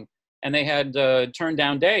song, and they had Turn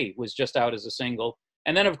Down Day was just out as a single.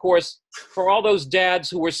 And then, of course, for all those dads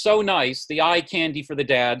who were so nice, the eye candy for the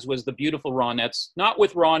dads was the Beautiful Ronettes, not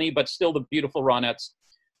with Ronnie, but still the Beautiful Ronettes.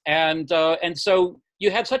 And so you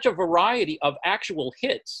had such a variety of actual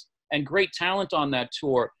hits and great talent on that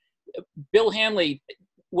tour. Bill Hanley,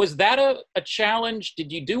 was that a challenge?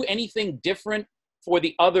 Did you do anything different for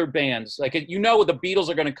the other bands? Like, you know, the Beatles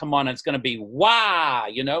are going to come on and it's going to be wah,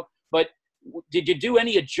 you know, but did you do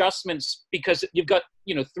any adjustments? Because you've got,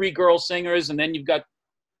 you know, 3 girl singers, and then you've got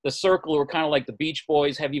The Circle, who are kind of like the Beach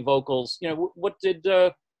Boys, heavy vocals. You know, what did,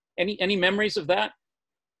 any memories of that?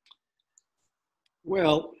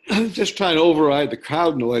 Well, just trying to override the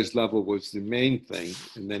crowd noise level was the main thing,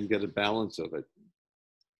 and then get a balance of it.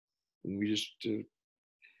 And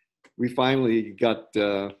we finally got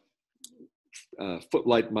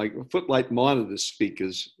footlight monitor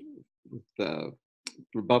speakers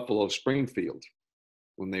for Buffalo Springfield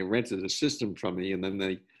when they rented a system from me, and then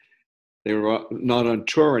they were not on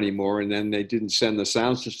tour anymore, and then they didn't send the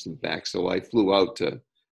sound system back, so I flew out to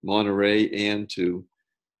Monterey and to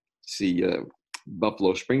see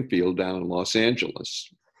Buffalo Springfield down in Los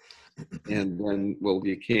Angeles. And then, well,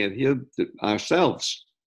 you can't hear ourselves,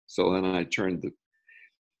 so then I turned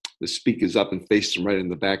the speakers up and faced them right in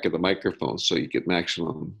the back of the microphone so you get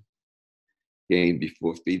maximum gain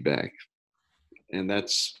before feedback. And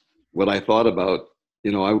that's what I thought about.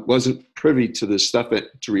 You know, I wasn't privy to this stuff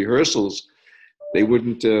to rehearsals. They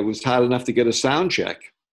wouldn't, it was hard enough to get a sound check.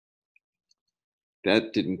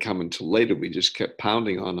 That didn't come until later. We just kept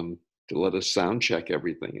pounding on them to let us sound check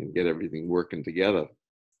everything and get everything working together.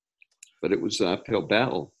 But it was an uphill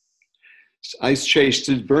battle. I chased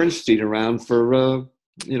Sid Bernstein around for,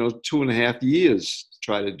 2.5 years to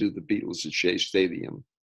try to do the Beatles at Shea Stadium.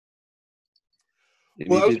 And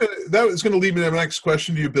well, that was going to lead me to my next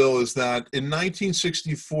question to you, Bill, is that in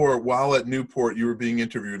 1964, while at Newport, you were being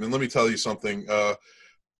interviewed. And let me tell you something.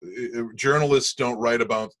 Journalists don't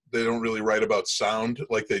really write about sound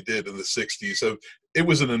like they did in the 60s. So it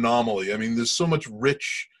was an anomaly. I mean, there's so much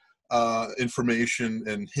rich information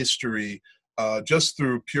and history just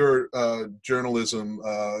through pure journalism,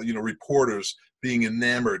 you know, reporters being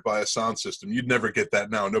enamored by a sound system. You'd never get that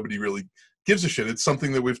now. Nobody really gives a shit. It's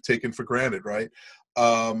something that we've taken for granted, right?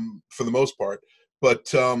 For the most part.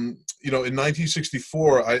 But, you know, in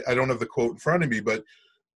 1964, I don't have the quote in front of me, but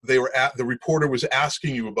the reporter was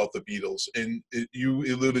asking you about the Beatles, and you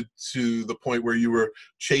alluded to the point where you were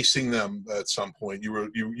chasing them at some point.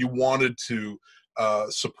 You wanted to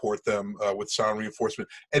support them with sound reinforcement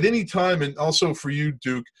at any time. And also for you,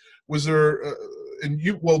 Duke, was there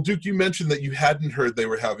Duke, you mentioned that you hadn't heard they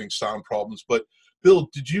were having sound problems, but Bill,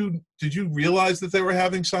 did you realize that they were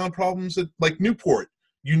having sound problems at, like, Newport?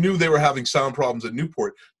 You knew they were having sound problems at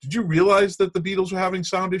Newport. Did you realize that the Beatles were having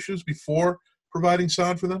sound issues before providing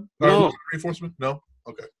sound for them? No. Reinforcement? No?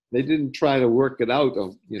 Okay. They didn't try to work it out,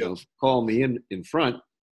 or, you know, call me in front.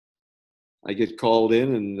 I get called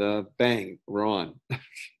in and bang, we're on.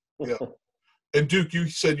 Yeah. And Duke, you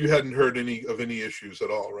said you hadn't heard any issues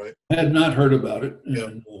at all, right? I had not heard about it. Yeah.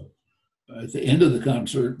 And at the end of the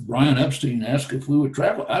concert, Brian Epstein asked if we would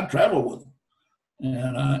travel. I'd travel with him.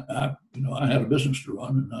 And I had a business to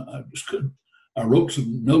run, and I just couldn't. I wrote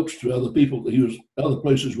some notes to other people that other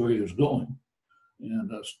places where he was going, and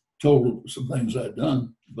I told him some things I'd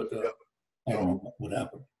done, but I don't know what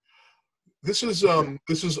happened. This is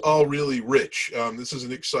all really rich. This is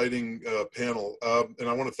an exciting panel, and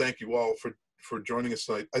I want to thank you all for joining us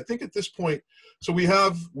tonight. I think at this point, so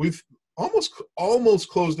we've almost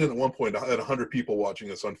closed in at one point at 100 people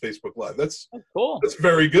watching us on Facebook Live. That's cool. That's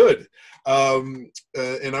very good. And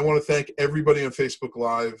I want to thank everybody on Facebook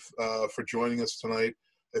Live for joining us tonight.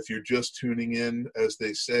 If you're just tuning in, as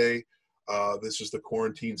they say, this is the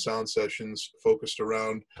Quarantine Sound Sessions focused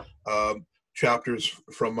around chapters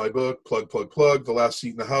from my book, Plug, The Last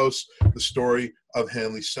Seat in the House, the story of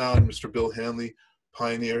Hanley Sound, Mr. Bill Hanley,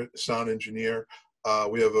 pioneer sound engineer.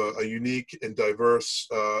 We have a unique and diverse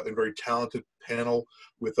and very talented panel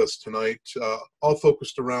with us tonight, all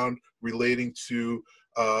focused around relating to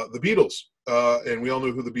the Beatles. And we all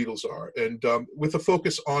know who the Beatles are. And with a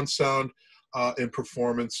focus on sound and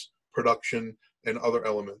performance, production, and other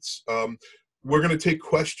elements. We're going to take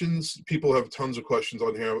questions. People have tons of questions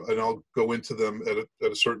on here, and I'll go into them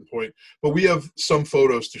at a certain point. But we have some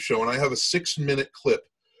photos to show, and I have a 6-minute clip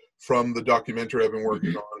from the documentary I've been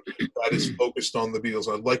working on that is focused on the Beatles.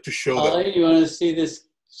 I'd like to show that. You want to see this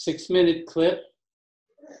 6-minute clip?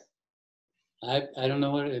 I don't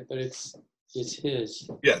know what it is, but it's his.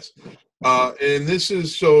 Yes. And this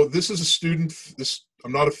is a student.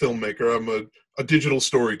 I'm not a filmmaker. I'm a digital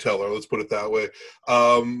storyteller. Let's put it that way.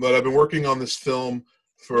 But I've been working on this film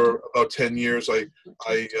for about 10 years. I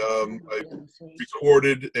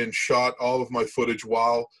recorded and shot all of my footage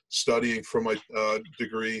while studying for my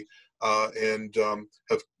degree, and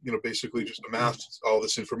have basically just amassed all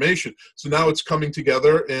this information. So now it's coming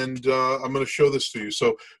together, and I'm going to show this to you.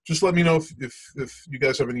 So just let me know if you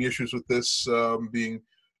guys have any issues with this being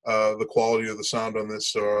the quality of the sound on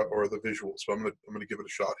this or the visuals. So I'm gonna give it a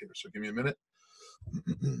shot here. So give me a minute.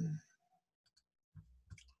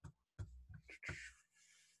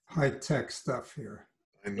 High-tech stuff here.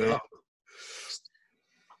 I know.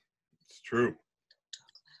 It's true.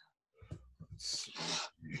 Let's see.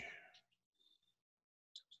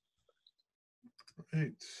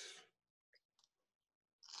 Right.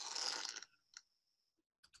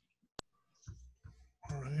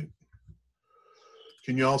 All right.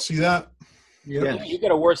 Can you all see that? Yeah. You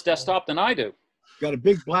got a worse desktop than I do. Got a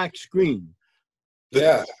big black screen.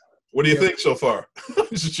 Yeah. What do you think so far?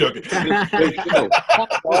 Just joking. Are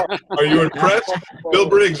you impressed? Bill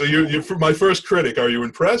Briggs, you're my first critic. Are you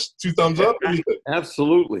impressed? 2 thumbs up? What do you think?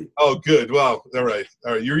 Absolutely. Oh, good. Wow. All right.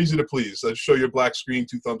 You're easy to please. Let's show your black screen.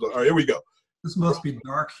 2 thumbs up. All right, here we go. This must be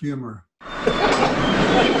dark humor. See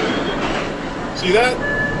that?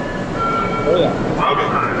 Oh, yeah. Okay.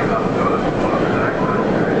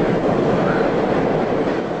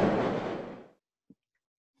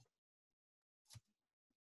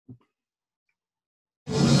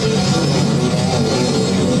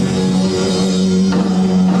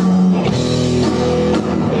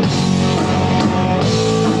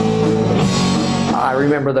 I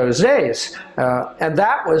remember those days, and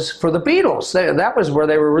that was for the Beatles. That was where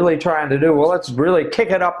they were really trying to do, well, let's really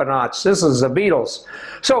kick it up a notch. This is the Beatles.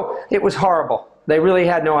 So it was horrible. They really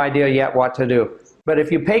had no idea yet what to do. But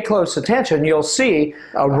if you pay close attention, you'll see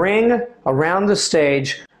a ring around the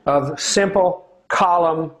stage of simple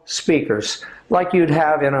column speakers, like you'd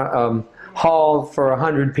have in a hall for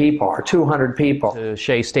 100 people or 200 people. The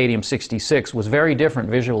Shea Stadium 66 was very different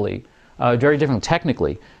visually very different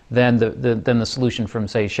technically than the solution from,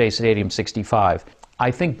 say, Shea Stadium 65.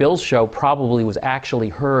 I think Bill's show probably was actually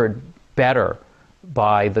heard better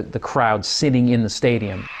by the crowd sitting in the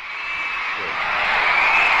stadium.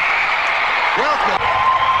 Welcome.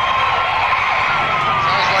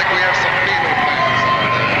 Sounds like we have some Beatles fans out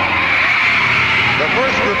there. The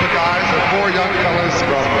first group of guys are four young fellas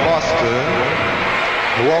from Boston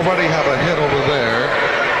who already have a hit over there.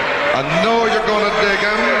 I know you're going to dig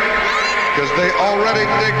them because they already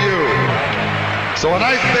dig you. So a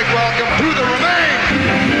nice big welcome to the Remains!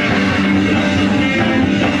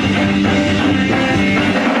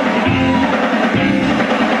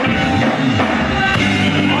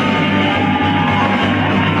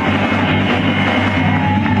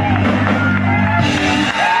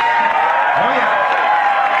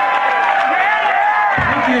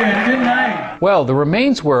 Well, the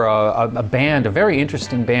Remains were a band, a very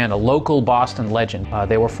interesting band, a local Boston legend.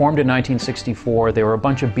 They were formed in 1964. They were a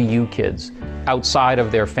bunch of BU kids. Outside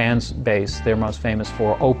of their fans base, they're most famous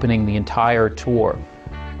for opening the entire tour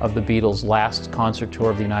of the Beatles' last concert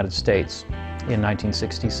tour of the United States in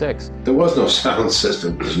 1966. There was no sound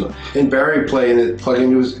system. And Barry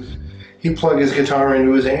he plugged his guitar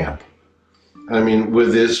into his amp. I mean,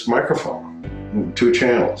 with his microphone, 2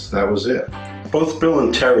 channels, that was it. Both Bill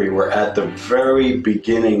and Terry were at the very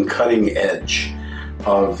beginning, cutting edge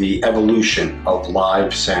of the evolution of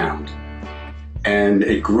live sound. And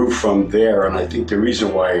it grew from there, and I think the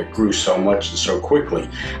reason why it grew so much and so quickly,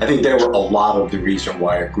 I think there were a lot of the reason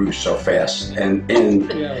why it grew so fast and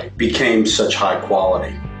became such high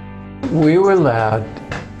quality. We were loud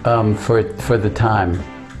for the time,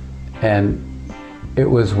 and it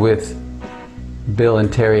was with Bill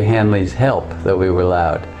and Terry Hanley's help that we were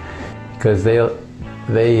loud. Because they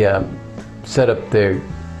set up their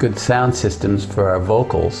good sound systems for our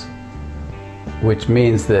vocals, which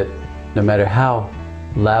means that no matter how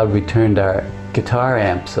loud we turned our guitar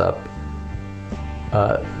amps up,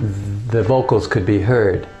 the vocals could be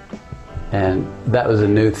heard. And that was a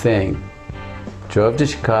new thing. Drove to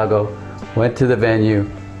Chicago, went to the venue,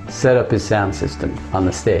 set up his sound system on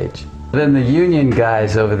the stage. Then the union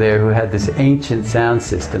guys over there who had this ancient sound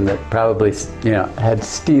system that probably, had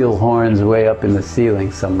steel horns way up in the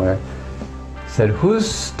ceiling somewhere, said, "Whose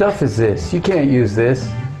stuff is this? You can't use this."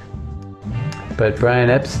 But Brian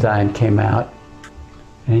Epstein came out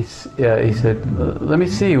and he said, "Let me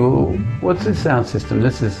see, what's this sound system?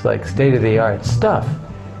 This is like state-of-the-art stuff."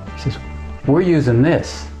 He says, "We're using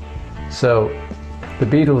this." So the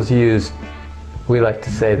Beatles used, we like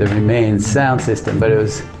to say, the Remains sound system, but it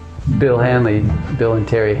was Bill and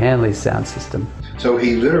Terry Hanley's sound system. So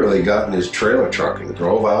he literally got in his trailer truck and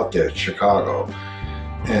drove out there to Chicago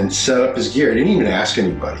and set up his gear. He didn't even ask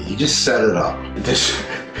anybody. He just set it up. This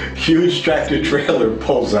huge tractor trailer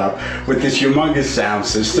pulls up with this humongous sound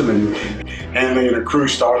system, and Hanley and a crew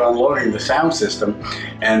start unloading the sound system.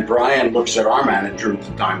 And Brian looks at our manager at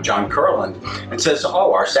the time, John Kurland, and says,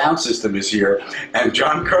 "Oh, our sound system is here." And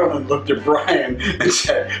John Kurland looked at Brian and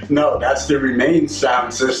said, "No, that's the Remains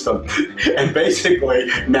sound system." And basically,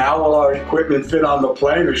 now will our equipment fit on the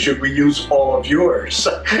plane, or should we use all of yours?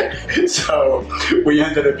 So we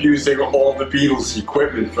ended up using all the Beatles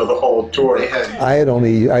equipment for the whole tour.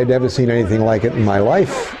 I'd never seen anything like it in my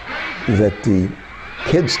life, that the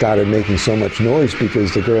kids started making so much noise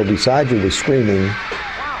because the girl beside you was screaming.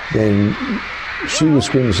 Then she was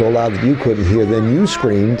screaming so loud that you couldn't hear, then you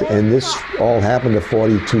screamed, and this all happened to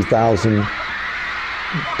 42,000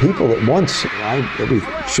 people at once. Every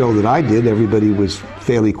show that I did, everybody was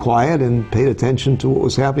fairly quiet and paid attention to what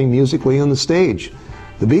was happening musically on the stage.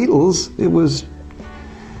 The Beatles, it was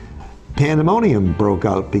pandemonium broke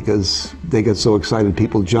out because they got so excited.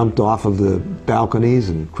 People jumped off of the balconies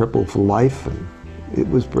and crippled for life, and it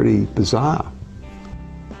was pretty bizarre.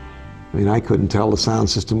 I mean, I couldn't tell the sound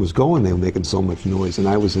system was going. They were making so much noise, and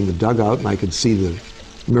I was in the dugout and I could see the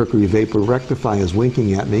mercury vapor rectifiers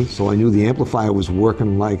winking at me, so I knew the amplifier was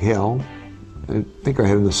working like hell. I think I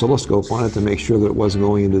had an oscilloscope on it to make sure that it wasn't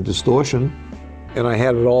going into distortion. And I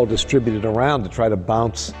had it all distributed around to try to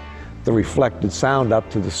bounce the reflected sound up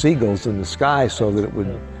to the seagulls in the sky so that it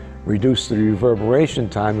would reduce the reverberation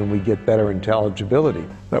time and we get better intelligibility.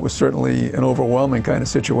 That was certainly an overwhelming kind of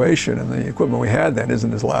situation, and the equipment we had then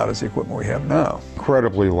isn't as loud as the equipment we have now.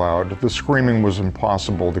 Incredibly loud. The screaming was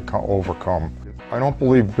impossible to overcome. I don't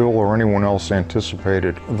believe Bill or anyone else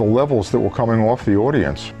anticipated the levels that were coming off the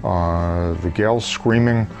audience. The gals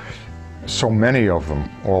screaming, so many of them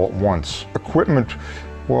all at once. Equipment,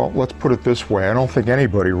 well, let's put it this way, I don't think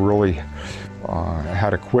anybody really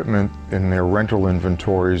had equipment in their rental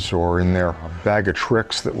inventories or in their bag of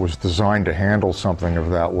tricks that was designed to handle something of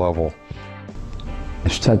that level.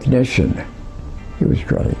 As technician, he was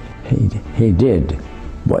great. He did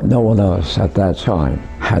what no one else at that time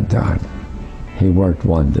had done. He worked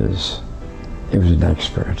wonders. He was an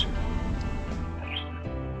expert.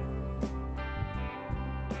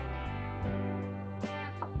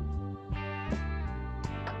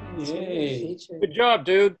 Yay. Good job,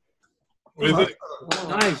 dude.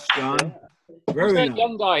 Nice, John. Who's Very that nice.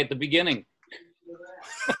 young guy at the beginning?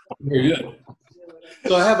 Very good.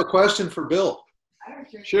 So I have a question for Bill.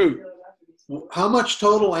 Shoot. How much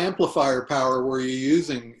total amplifier power were you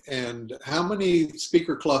using, and how many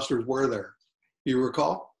speaker clusters were there? Do you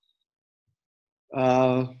recall?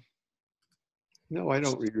 No, I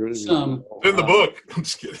don't really. Some. In the book. I'm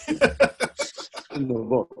just kidding. In the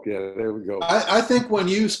book, yeah, there we go. I think when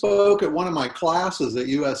you spoke at one of my classes at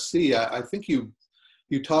USC, I think you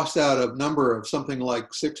tossed out a number of something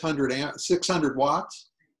like 600 watts.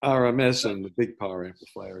 RMS and the big power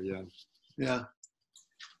amplifier, yeah. Yeah.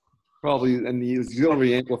 Probably, and the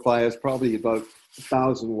auxiliary amplifier is probably about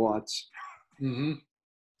 1,000 watts. Mm-hmm.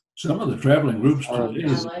 Some of the traveling groups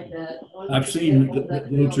I've seen that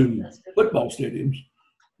go to football stadiums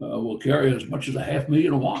will carry as much as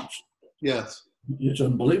 500,000 watts. Yes. It's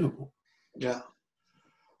unbelievable. Yeah.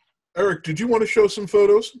 Erik, did you want to show some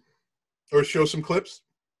photos or show some clips?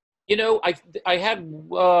 You know, I had,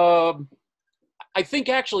 I think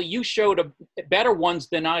actually you showed better ones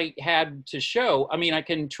than I had to show. I mean, I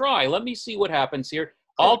can try. Let me see what happens here.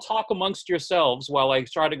 I'll talk amongst yourselves while I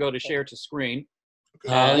try to go to share to screen.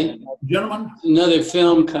 Gentlemen, another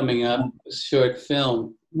film coming up, a short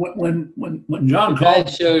film. When John Brad called,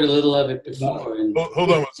 showed a little of it before. And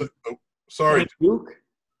Hold on one second. Oh, sorry. Duke?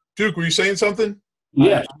 Duke, were you saying something?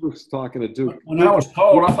 yes, I was talking to Duke. when I was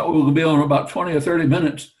called, I thought we were going to be on about 20 or 30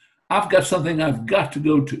 minutes. I've got something I've got to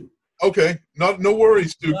go to. Okay. No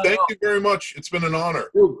worries, Duke. Thank you very much. It's been an honor.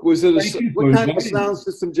 Duke, was it Thank you what for kind of inviting me. sound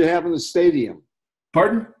system do you have in the stadium?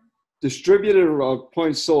 Pardon? Distributed or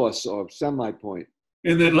point source or semi-point?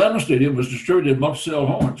 In the Atlanta Stadium was distributed multi-cell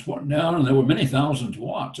horns pointing down, and there were many thousands of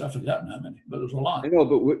watts. I've forgotten how many, but it was a lot. I know,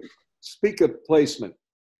 but speaker placement.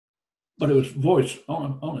 But it was voice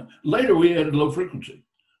only. Later, we added low frequency.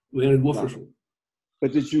 We added woofers.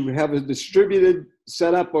 But did you have a distributed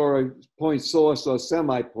setup or a point source or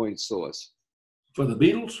semi-point source? For the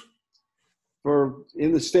Beatles, For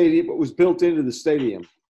in the stadium, what was built into the stadium?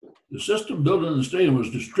 the system built in the stadium was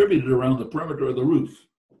distributed around the perimeter of the roof.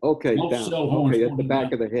 Okay, down. Multi-cell horns Okay, at the pointing back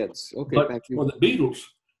down. of the heads. Okay, But thank you. for the Beatles,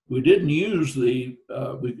 we didn't use the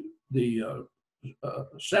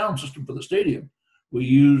sound system for the stadium. We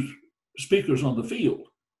used speakers on the field.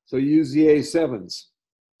 So you use the A7s,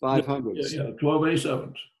 500s. Yeah, 12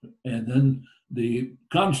 A7s. And then the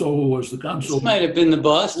console was the console. this might have been the I'm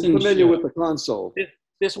Boston familiar show. with the console.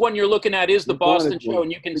 This one you're looking at is the You Boston wanted show, one.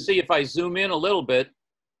 and you can see if I zoom in a little bit,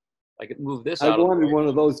 I could move this I out of the wanted way. one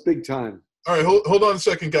of those big time. All right, hold on a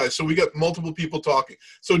second, guys. So we got multiple people talking.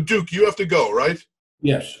 So Duke, you have to go, right?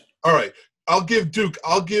 Yes. All right. I'll give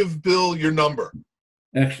Bill your number.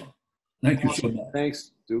 Excellent. Thank you so much.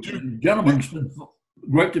 Thanks, Duke. Gentlemen, it's been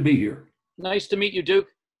great to be here. Nice to meet you, Duke.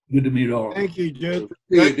 Good to meet all of you. Thank you, Duke.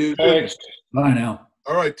 Dude. Thanks. Bye now.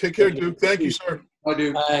 All right. Take care, Duke. Thank you, sir. I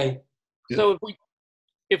do. Hi. So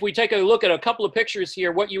if we take a look at a couple of pictures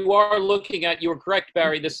here, what you are looking at, you were correct,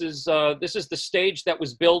 Barry. This is the stage that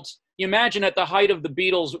was built. You imagine at the height of the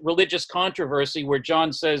Beatles' religious controversy, where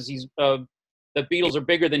John says the Beatles are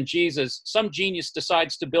bigger than Jesus. Some genius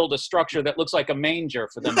decides to build a structure that looks like a manger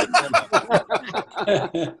for them to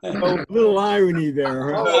A little irony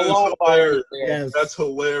there, huh? That is hilarious. Yes. That's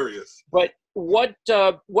hilarious. But what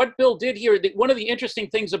Bill did here, one of the interesting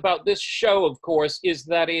things about this show, of course, is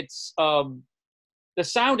that it's the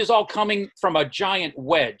sound is all coming from a giant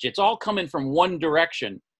wedge. It's all coming from one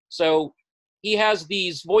direction. So he has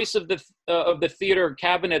these voice of the theater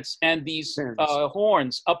cabinets and these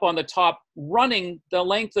horns up on the top, running the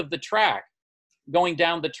length of the track, going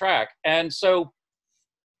down the track. And so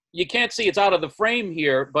you can't see it's out of the frame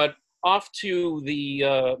here, but off to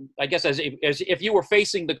the, I guess as if you were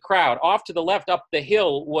facing the crowd, off to the left up the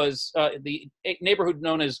hill was the neighborhood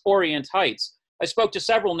known as Orient Heights. I spoke to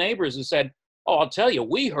several neighbors who said, oh, I'll tell you,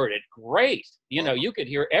 we heard it great. You know, you could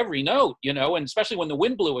hear every note, you know, and especially when the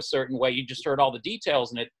wind blew a certain way, you just heard all the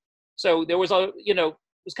details in it. So there was it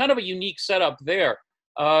was kind of a unique setup there.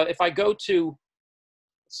 If I go to,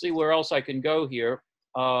 let's see where else I can go here.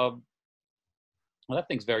 Well, that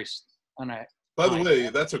thing's very, By the way,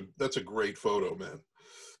 that's a great photo, man.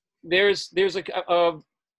 There's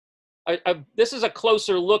this is a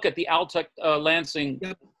closer look at the Altec Lansing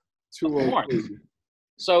horn.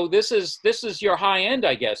 So this is your high end,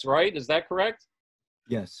 I guess, right? Is that correct?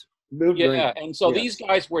 Yes. Yeah, and so these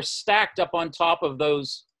guys were stacked up on top of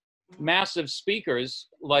those massive speakers,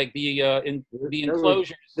 like the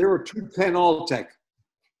enclosures. There were 210 Altec.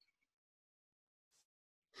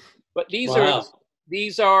 But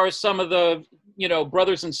these are some of the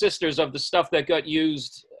brothers and sisters of the stuff that got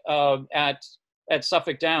used at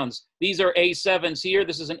Suffolk Downs. These are A7s here.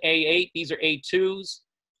 This is an A8. These are A2s,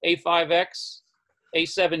 A5X,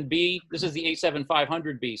 A7B. This is the A7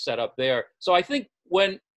 500B set up there. So I think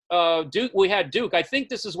when we had Duke, I think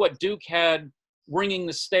this is what Duke had ringing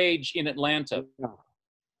the stage in Atlanta.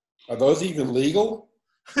 Are those even legal?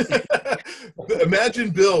 Imagine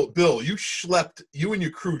Bill, you and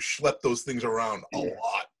your crew schlepped those things around a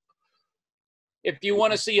lot. If you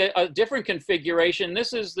want to see a different configuration,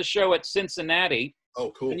 this is the show at Cincinnati.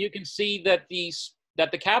 Oh, cool. And you can see that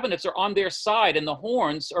the cabinets are on their side and the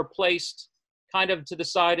horns are placed kind of to the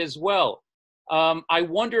side as well. I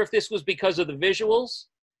wonder if this was because of the visuals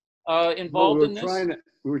involved in this.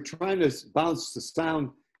 We were trying to bounce the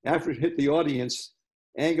sound after it hit the audience.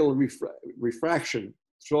 Angle refraction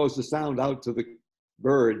throws the sound out to the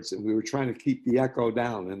birds, and we were trying to keep the echo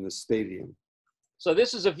down in the stadium. So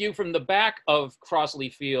this is a view from the back of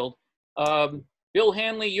Crossley Field. Bill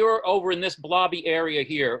Hanley, you're over in this blobby area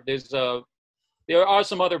here. There are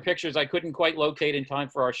some other pictures I couldn't quite locate in time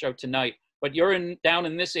for our show tonight, but you're down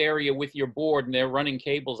in this area with your board, and they're running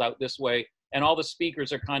cables out this way, and all the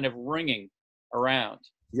speakers are kind of ringing around.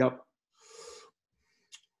 Yep.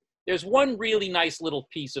 There's one really nice little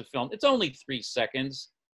piece of film. It's only 3 seconds,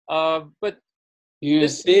 but you're gonna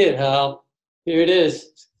see it, Hal. Here it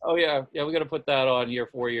is. Oh yeah, we got to put that on here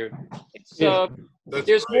for you. It's, great.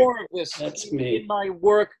 there's more of this in my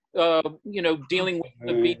work. Dealing with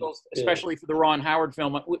the Beatles, especially for the Ron Howard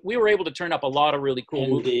film. We were able to turn up a lot of really cool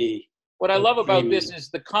movies. What I love about this is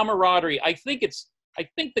the camaraderie. I think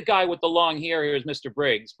the guy with the long hair here is Mr.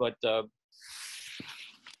 Briggs, but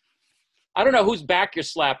I don't know whose back you're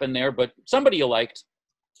slapping there, but somebody you liked.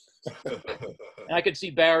 And I could see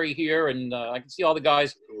Barry here, and I can see all the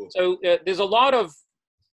guys. Cool. So there's a lot of.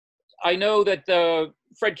 I know that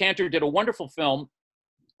Fred Cantor did a wonderful film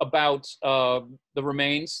about the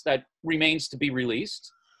remains that remains to be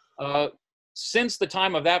released. Since the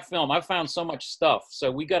time of that film, I've found so much stuff. So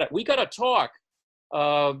we gotta talk.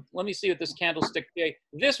 Let me see what this Candlestick PA.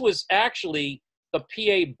 This was actually the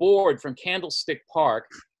PA board from Candlestick Park,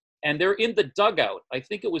 and they're in the dugout. I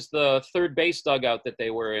think it was the third base dugout that they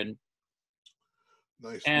were in.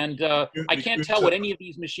 Nice. And I can't tell what any of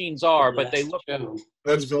these machines are, but they look.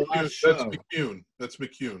 That's McCune. That's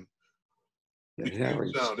McCune.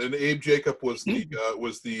 McCune Sound. And Abe Jacob was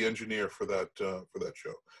the engineer for that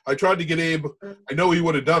show. I tried to get Abe. I know he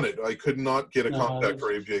would have done it. I could not get a contact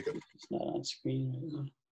for Abe Jacob. It's not on screen right now.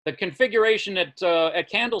 The configuration at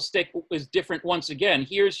Candlestick is different once again.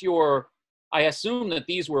 Here's your. I assume that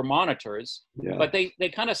these were monitors, but they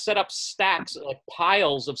kind of set up stacks, like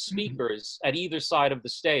piles of speakers at either side of the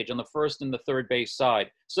stage, on the first and the third base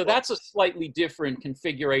side. So that's a slightly different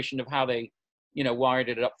configuration of how they, wired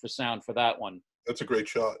it up for sound for that one. That's a great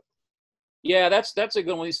shot. Yeah, that's a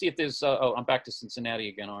good one. Let's see if there's. I'm back to Cincinnati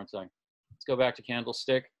again, aren't I? Let's go back to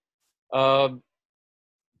Candlestick.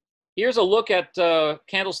 Here's a look at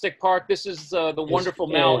Candlestick Park. This is the wonderful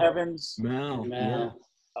Mal Evans. Mal.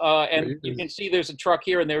 And you can see there's a truck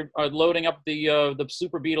here, and they're loading up the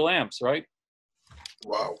Super Beatle amps, right?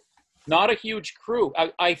 Wow. Not a huge crew.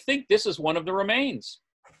 I think this is one of the remains.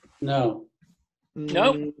 No.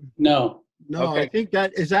 No? No. No, Okay. I think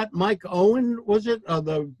is that Mike Owen, was it?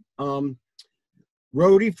 The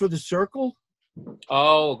roadie for the Circle?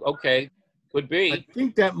 Oh, okay. Could be. I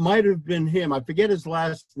think that might have been him. I forget his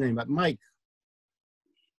last name, but Mike.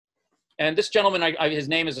 And this gentleman, his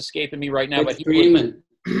name is escaping me right now, but he Freeman.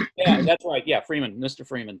 Yeah, that's right. Yeah, Freeman, Mr.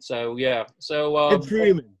 Freeman. So yeah, so Ed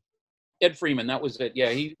Freeman. Ed Freeman, that was it. Yeah,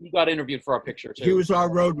 he got interviewed for our picture too. He was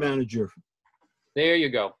our road manager. There you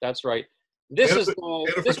go. That's right. This is a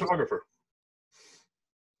photographer.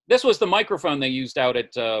 This was the microphone they used out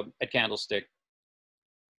at Candlestick.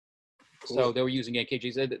 Cool. So they were using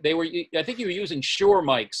AKGs. They were. I think you were using Shure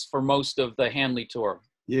mics for most of the Hanley tour.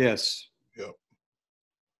 Yes. Yep.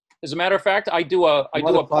 As a matter of fact, I do a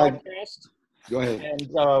podcast. Go ahead. And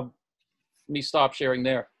let me stop sharing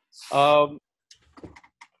there. I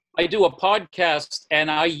do a podcast,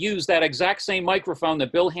 and I use that exact same microphone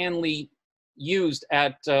that Bill Hanley used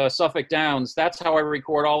at Suffolk Downs. That's how I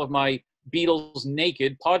record all of my Beatles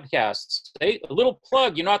Naked podcasts. Hey, a little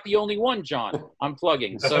plug. You're not the only one, John. I'm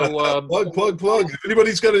plugging. So plug. If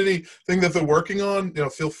anybody's got anything that they're working on,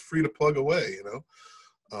 feel free to plug away.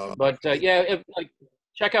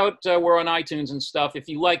 Check out we're on iTunes and stuff. If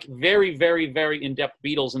you like very, very, very in-depth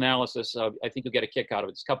Beatles analysis, I think you'll get a kick out of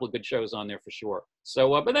it. There's a couple of good shows on there for sure.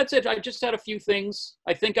 So, but that's it. I just had a few things.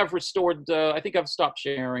 I think I've restored. I think I've stopped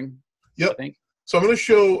sharing. Yep. I think. So I'm going to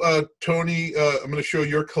show Tony. I'm going to show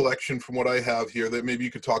your collection from what I have here. That maybe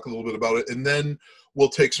you could talk a little bit about it, and then we'll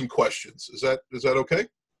take some questions. Is that okay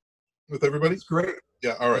with everybody? That's great.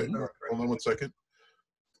 Yeah. All right. Hold on 1 second.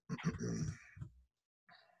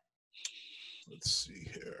 Let's see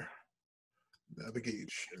here.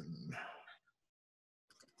 Navigation.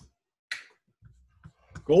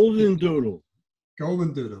 Golden Doodle.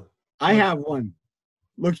 Golden Doodle. I have one.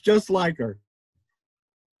 Looks just like her.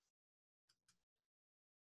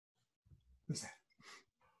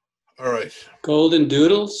 All right. Golden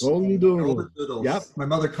Doodles? Golden Doodle. Golden Doodles. Yep. My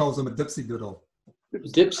mother calls them a dipsy doodle.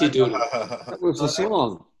 Dipsy Doodle. That was a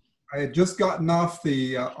song. I had just gotten off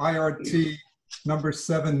the IRT number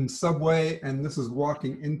 7 subway, and this is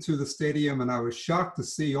walking into the stadium, and I was shocked to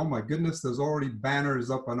see, oh my goodness, there's already banners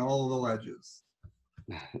up on all of the ledges.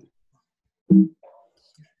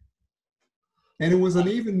 And it was an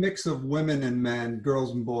even mix of women and men,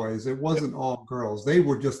 girls and boys. It wasn't all girls. They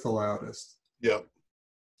were just the loudest. Yeah.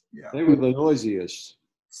 Yeah. They were the noisiest.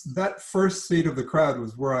 That first seat of the crowd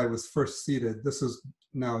was where I was first seated. This is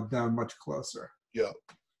now down much closer. Yeah.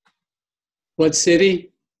 What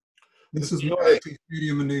city? This is Yankee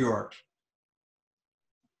Stadium in New York.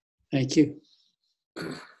 Thank you.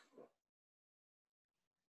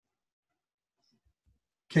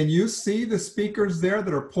 Can you see the speakers there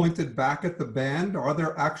that are pointed back at the band? Are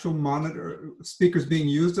there actual speakers being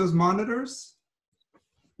used as monitors?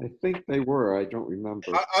 I think they were. I don't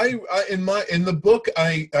remember. In the book,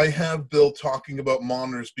 I have Bill talking about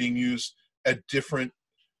monitors being used at different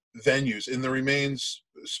venues. In the remains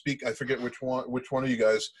I forget which one of you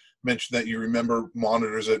guys mentioned that you remember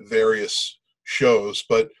monitors at various shows,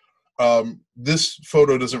 but this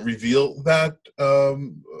photo doesn't reveal that.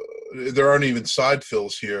 There aren't even side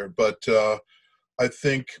fills here, but I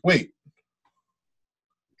think, wait,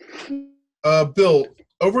 Bill,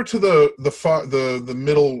 over to the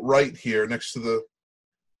middle right here, next to the.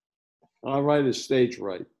 Right is stage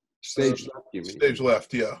right. Stage left, you mean? Stage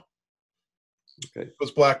left, yeah. Okay.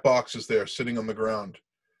 Those black boxes there, sitting on the ground,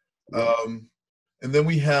 and then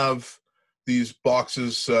we have these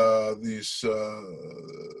boxes, these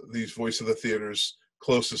Voice of the Theaters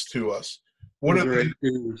closest to us. What are they?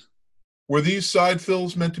 Were these side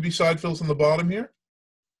fills meant to be side fills on the bottom here?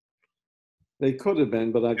 They could have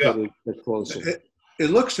been, but I've got to get closer.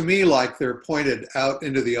 It looks to me like they're pointed out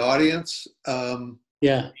into the audience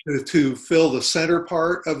to fill the center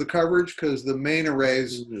part of the coverage, because the main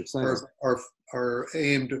arrays are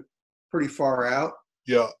aimed pretty far out.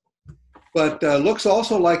 Yeah. But looks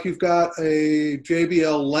also like you've got a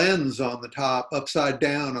JBL lens on the top, upside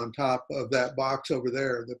down on top of that box over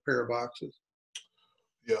there, the pair of boxes.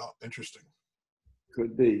 Yeah, interesting.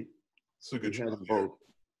 Could be. It's a good shot.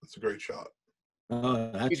 That's a great shot.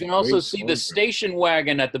 You can also see the station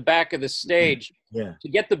wagon at the back of the stage. Yeah. To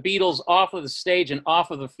get the Beatles off of the stage and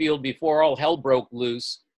off of the field before all hell broke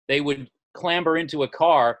loose, they would clamber into a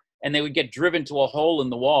car and they would get driven to a hole in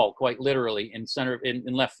the wall, quite literally, in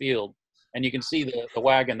left field. And you can see the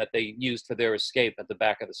wagon that they used for their escape at the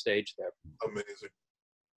back of the stage there. Amazing.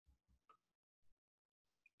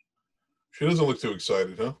 She doesn't look too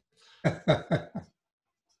excited, huh?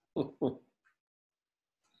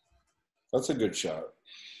 That's a good shot.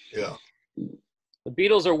 Yeah. The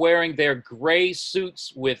Beatles are wearing their gray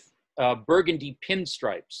suits with burgundy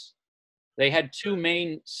pinstripes. They had 2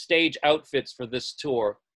 main stage outfits for this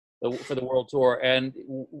tour, for the world tour, and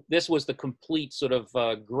this was the complete sort of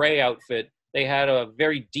gray outfit. They had a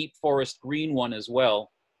very deep forest green one as well,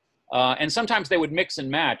 and sometimes they would mix and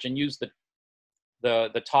match and use the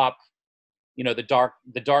top,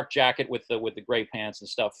 the dark jacket with the gray pants and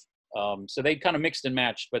stuff. So they kind of mixed and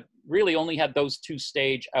matched, but really only had those 2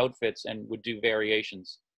 stage outfits and would do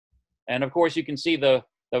variations. And of course, you can see the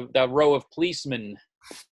row of policemen.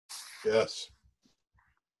 Yes.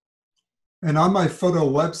 And on my photo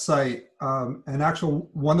website,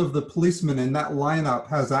 one of the policemen in that lineup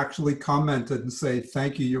has actually commented and say,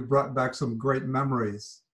 "Thank you, you brought back some great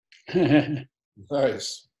memories."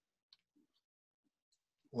 Nice.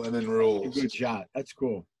 Lennon rules. Good shot. That's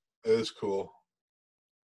cool. It is cool.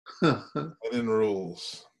 Lennon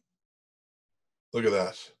rules. Look at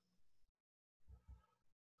that.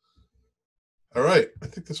 All right, I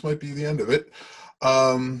think this might be the end of it.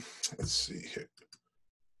 Let's see here.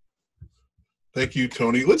 Thank you,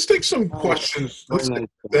 Tony. Let's take some questions.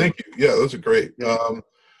 Thank you. Yeah, those are great.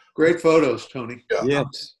 Great photos, Tony. Yeah.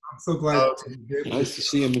 Yes. I'm so glad. Nice to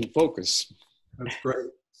see him in focus. That's great.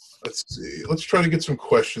 Let's see. Let's try to get some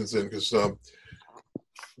questions in because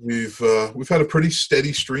we've had a pretty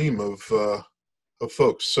steady stream of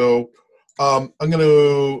folks. So I'm going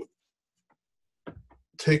to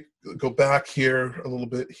go back here a little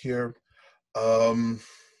bit here.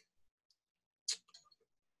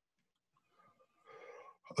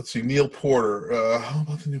 Let's see, Neil Porter. How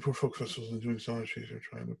about the Newport Folk Festival and doing sound sheets? They're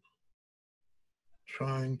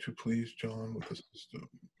trying to please John with the system.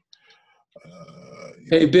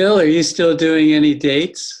 Hey, Bill, are you still doing any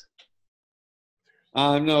dates?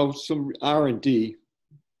 No, some R&D.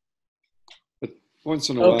 But once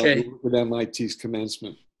in a while, we work with MIT's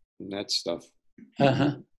commencement and that stuff.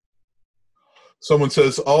 Uh-huh. Someone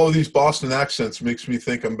says, all of these Boston accents makes me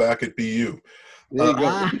think I'm back at BU. There you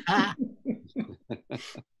go.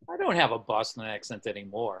 I don't have a Boston accent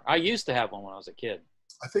anymore. I used to have one when I was a kid.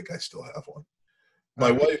 I think I still have one.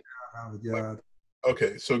 My wife. Yeah.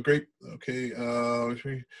 Okay, so great. Okay,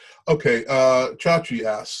 Chachi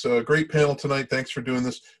asks, great panel tonight. Thanks for doing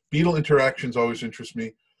this. Beatle interactions always interest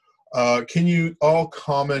me. Can you all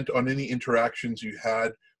comment on any interactions you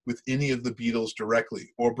had with any of the Beatles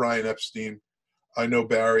directly or Brian Epstein? I know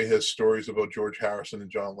Barry has stories about George Harrison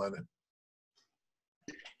and John Lennon.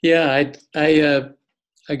 Yeah,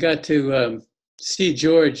 I got to see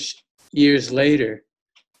George years later.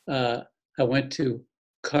 I went to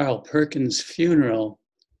Carl Perkins' funeral.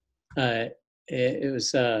 It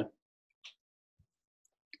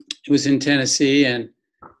was in Tennessee, and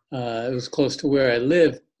it was close to where I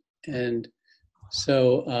lived, and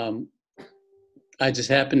so I just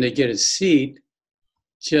happened to get a seat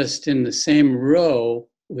just in the same row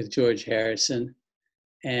with George Harrison,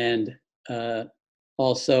 and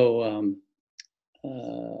also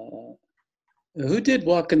who did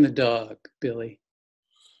Walking the Dog, Billy?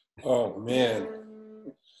 Oh man,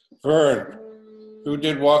 Vern, who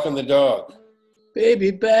did Walking the Dog?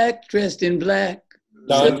 Baby back, dressed in black.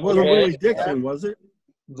 It wasn't Willie Dixon, was it?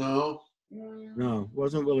 No. No, it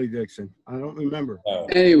wasn't Willie Dixon. I don't remember.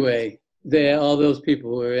 Anyway, all those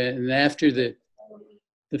people were in, and after the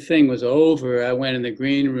thing was over, I went in the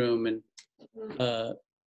green room and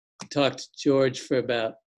talked to George for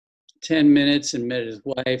about 10 minutes and met his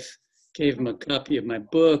wife, gave him a copy of my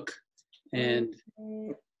book, and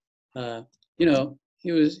you know,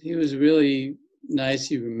 he was really nice.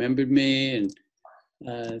 He remembered me and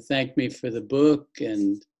thanked me for the book.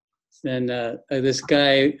 And then this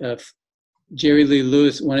guy, Jerry Lee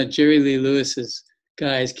Lewis, one of Jerry Lee Lewis's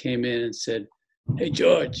guys, came in and said, "Hey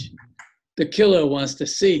George, the killer wants to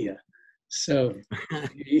see you." So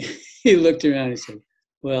he looked around and said,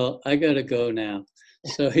 "Well, I gotta go now."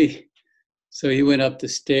 So he went up the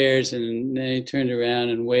stairs, and then he turned around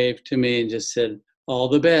and waved to me and just said, "All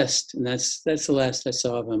the best." And that's the last I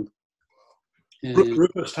saw of him. And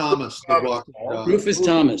Rufus Thomas. Rufus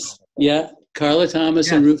Thomas. Yeah. Carla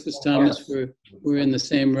Thomas and Rufus Thomas were in the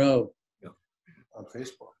same row. On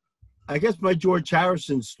Facebook. I guess my George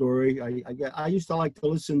Harrison story, I used to like to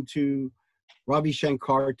listen to Ravi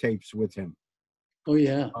Shankar tapes with him. Oh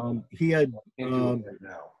yeah. He had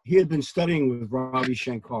been studying with Ravi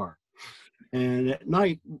Shankar. And at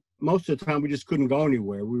night, most of the time, we just couldn't go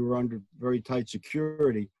anywhere. We were under very tight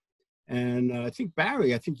security. And I think,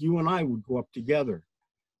 Barry, you and I would go up together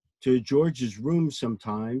to George's room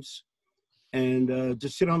sometimes and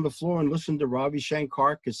just sit on the floor and listen to Ravi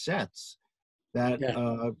Shankar cassettes that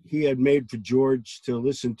he had made for George to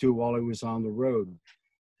listen to while he was on the road.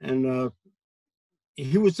 And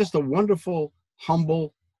he was just a wonderful,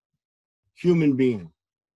 humble human being.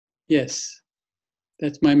 Yes,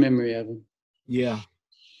 that's my memory of him. Yeah.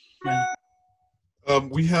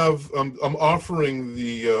 We have, I'm offering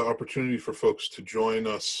the opportunity for folks to join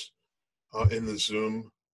us in the Zoom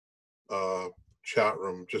chat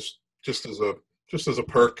room, just as a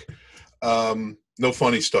perk. No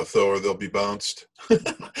funny stuff though, or they'll be bounced.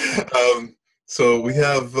 So we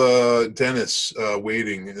have Dennis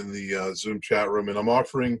waiting in the Zoom chat room, and I'm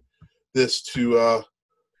offering this to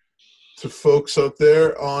folks out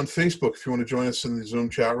there on Facebook. If you want to join us in the Zoom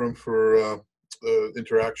chat room for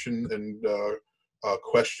interaction and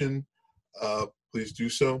question, please do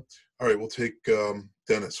so. All right, we'll take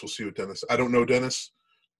Dennis. We'll see what Dennis. I don't know Dennis.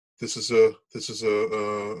 This is a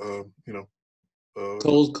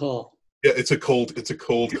cold call. Yeah, it's a cold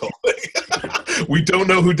call. We don't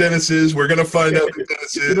know who Dennis is. We're gonna find out who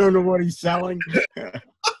Dennis is. You don't know what he's selling.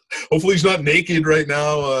 Hopefully he's not naked right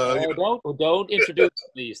now. Don't introduce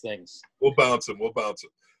these things. We'll bounce him.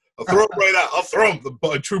 I'll throw him right out. I'll throw him.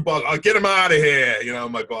 The true boss. I'll get him out of here. You know,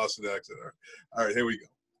 my Boston accent. All right, here we go.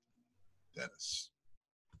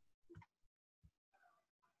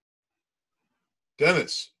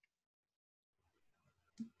 Dennis.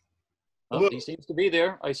 Oh, he seems to be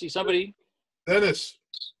there. I see somebody. Dennis.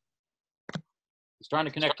 He's trying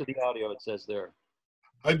to connect to the audio, it says there.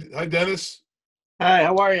 Hi, Dennis. Hi,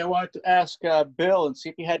 how are you? I wanted to ask Bill and see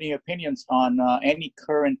if he had any opinions on any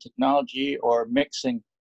current technology or mixing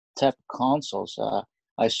type of consoles.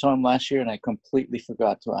 I saw him last year and I completely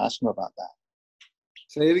forgot to ask him about that.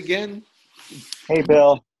 Say it again. Hey,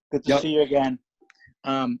 Bill. Good to see you again.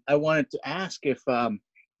 I wanted to ask if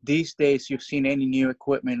these days you've seen any new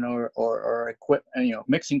equipment or equipment,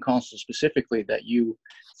 mixing consoles specifically that you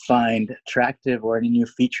find attractive, or any new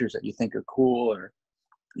features that you think are cool or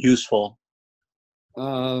useful.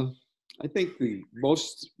 I think the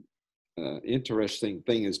most interesting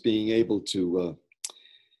thing is being able to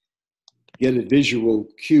get a visual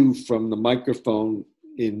cue from the microphone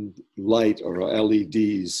in light or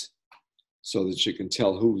LEDs, so that you can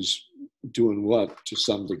tell who's doing what to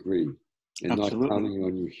some degree, and Absolutely. Not counting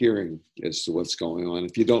on your hearing as to what's going on.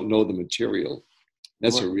 If you don't know the material,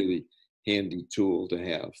 that's a really handy tool to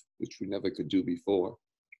have, which we never could do before.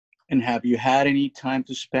 And have you had any time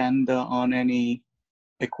to spend on any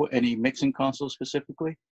mixing consoles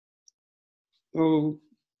specifically? Oh,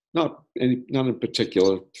 none in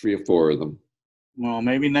particular, 3 or 4 of them. Well,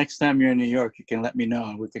 maybe next time you're in New York, you can let me know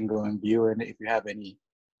and we can go and view it if you have any.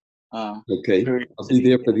 Okay, I'll be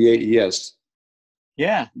there for the AES.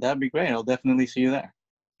 Yeah, that'd be great. I'll definitely see you there.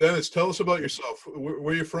 Dennis, tell us about yourself.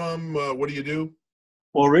 Where you from? What do you do?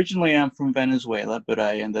 Well, originally I'm from Venezuela, but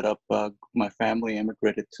I ended up, my family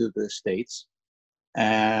immigrated to the States.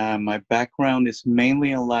 And my background is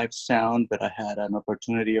mainly in live sound, but I had an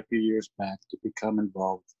opportunity a few years back to become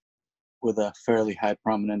involved with a fairly high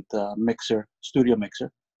prominent studio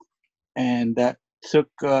mixer. And that took,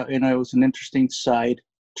 it was an interesting side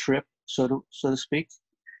trip, so to speak.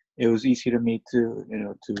 It was easy to me to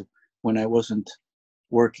when I wasn't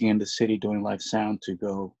working in the city doing live sound, to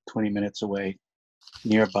go 20 minutes away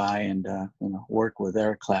nearby and work with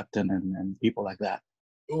Eric Clapton and people like that.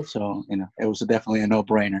 Cool. So it was definitely a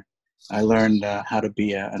no-brainer. I learned how to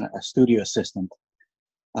be a studio assistant,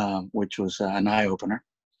 which was an eye-opener.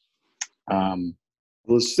 Well,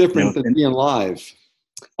 it's different than being live.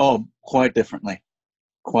 Oh, quite differently,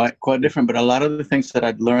 quite different. But a lot of the things that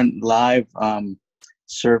I'd learned live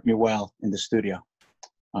served me well in the studio.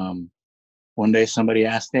 One day somebody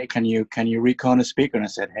asked, "Hey, can you recon a speaker?" And I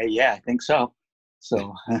said, "Hey, yeah, I think so."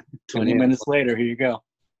 So 20 minutes later, here you go.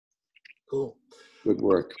 Cool. Good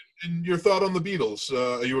work. And your thought on the Beatles?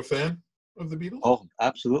 Are you a fan of the Beatles? Oh,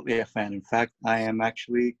 absolutely a fan. In fact, I am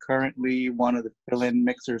actually currently one of the fill-in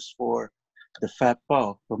mixers for the Fat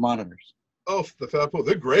Bo for monitors. Oh, the Fat Bo,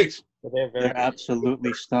 they're great. They're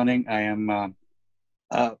absolutely stunning. I am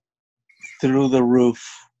through the roof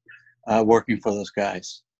working for those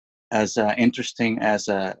guys. As interesting as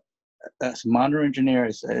a monitor engineer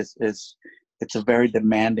is, it's a very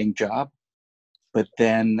demanding job. But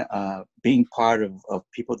then being part of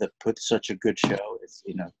people that put such a good show,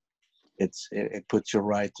 it puts you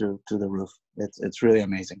right through the roof. It's really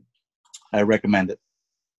amazing. I recommend it.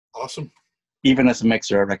 Awesome. Even as a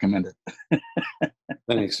mixer, I recommend it.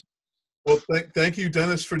 Thanks. Well, thank you,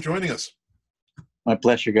 Dennis, for joining us. My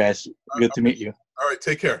pleasure, guys. Good to meet you. All right,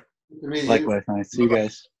 take care. Likewise. Nice. See you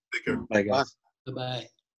guys. Take care. Bye, guys. Bye-bye.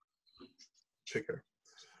 Take care.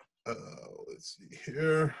 Let's see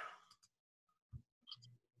here.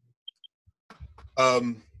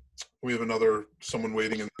 We have someone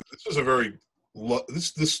waiting, and this is a very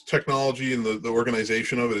this technology and the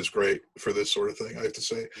organization of it is great for this sort of thing, I have to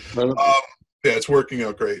say. Yeah, it's working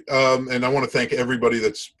out great. And I want to thank everybody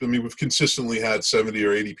we've consistently had 70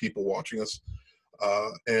 or 80 people watching us.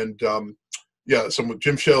 Yeah,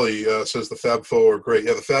 Jim Shelley says the Fab Four are great.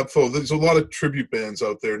 Yeah, the Fab Four, there's a lot of tribute bands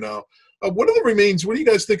out there now. What are the remains? What do you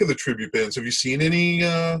guys think of the tribute bands? Have you seen any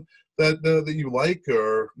that you like,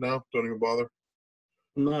 or no? Don't even bother.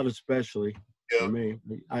 Not especially for me.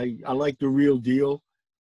 I like the real deal.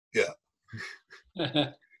 Yeah.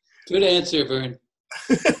 Good answer, Vern.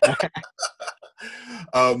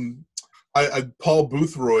 Paul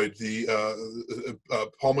Boothroyd, the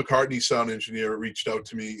Paul McCartney sound engineer, reached out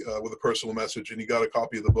to me with a personal message, and he got a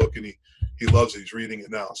copy of the book, and he loves it. He's reading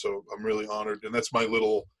it now, so I'm really honored. And that's my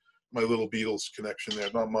little Beatles connection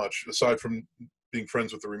there. Not much aside from being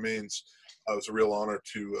friends with the Remains. It was a real honor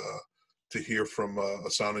to hear from a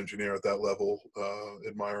sound engineer at that level,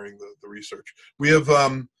 admiring the research. We have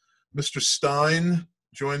Mr. Stein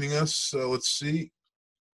joining us. Let's see.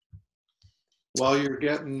 While you're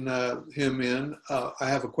getting him in, I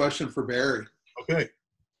have a question for Barry. Okay.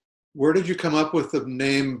 Where did you come up with the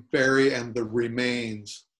name Barry and the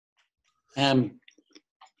Remains?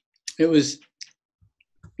 It was,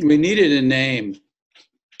 we needed a name.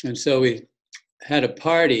 And so we had a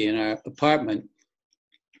party in our apartment.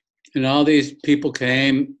 And all these people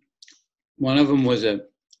came. One of them was a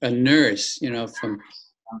nurse, you know, from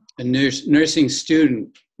a nursing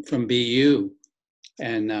student from BU.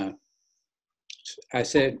 And I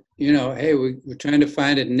said, you know, hey, we're trying to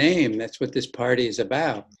find a name. That's what this party is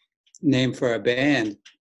about. Name for our band.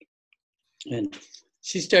 And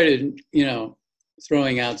she started, you know,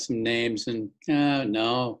 throwing out some names, and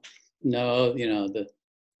no, you know,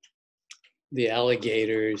 the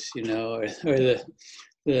alligators, you know, or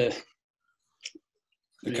the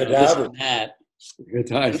cadaver. I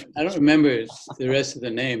don't remember the rest of the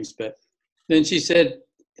names, but then she said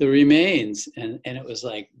the Remains, and it was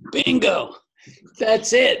like, bingo,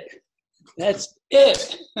 that's it. That's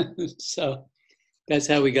it. So that's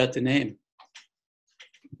how we got the name.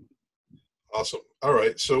 Awesome. All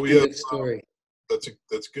right. So we have story. That's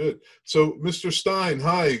good. So Mr. Stein,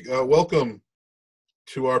 hi, welcome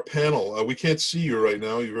to our panel. We can't see you right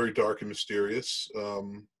now. You're very dark and mysterious.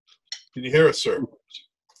 Can you hear us, sir?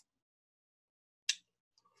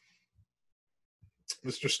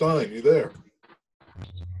 Mr. Stein, you there?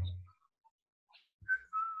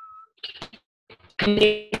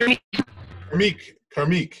 Karmik.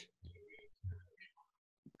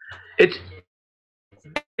 It's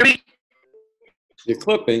you're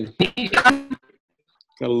clipping. Got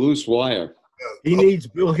a loose wire. He needs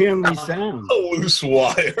Bill Hanley Sound. A loose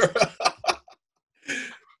wire.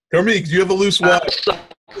 Karmik, do you have a loose wire?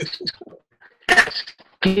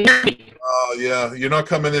 Yeah, you're not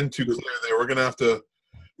coming in too clear there. We're gonna have to.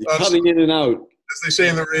 You're coming in and out. As they say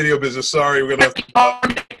in the radio business, sorry, we're gonna have to.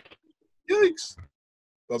 Yikes.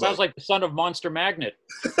 Bye-bye. Sounds like the son of Monster Magnet.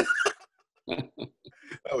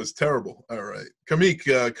 That was terrible. All right.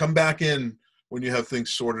 Karmik, come back in when you have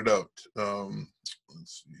things sorted out.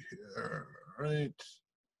 Let's see here. All right.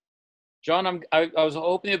 John, I was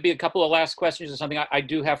hoping there'd be a couple of last questions or something. I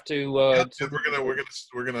do have to.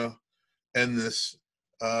 We're gonna end this.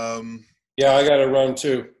 Yeah, I got to run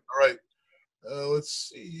too. All right.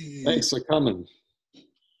 Let's see. Thanks for coming.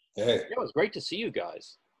 Hey. Yeah, it was great to see you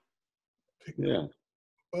guys. Yeah.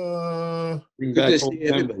 Good to see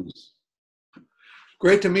everybody.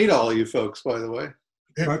 Great to meet all you folks, by the way.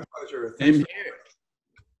 My pleasure. Same here.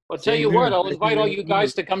 I'll tell you what, I'll invite all you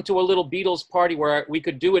guys to come to a little Beatles party where we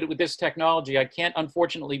could do it with this technology. I can't,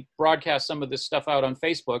 unfortunately, broadcast some of this stuff out on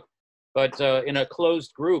Facebook, but in a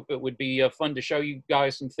closed group, it would be fun to show you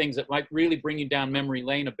guys some things that might really bring you down memory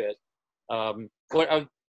lane a bit.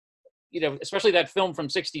 You know, especially that film from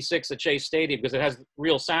 '66 at Chase Stadium, because it has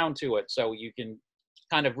real sound to it, so you can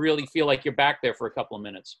kind of really feel like you're back there for a couple of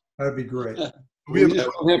minutes. That'd be great. We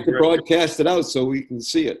don't have to broadcast it out so we can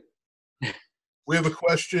see it. We have a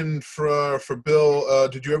question for Bill.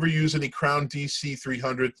 Did you ever use any Crown DC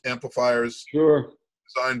 300 amplifiers? Sure.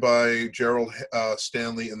 Designed by Gerald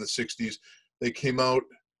Stanley in the 60s. They came out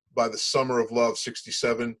by the summer of love,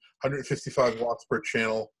 67, 155 watts per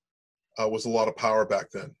channel. Was a lot of power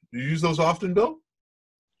back then. Do you use those often, Bill?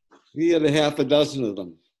 We had a half a dozen of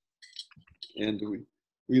them, and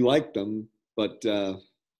we liked them, but they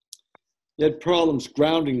had problems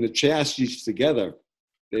grounding the chassis together.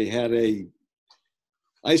 They had a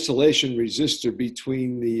isolation resistor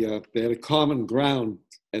between the, they had a common ground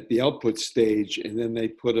at the output stage, and then they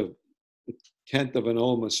put a 1/10 of an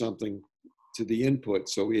ohm or something to the input.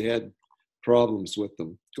 So we had problems with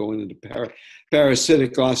them going into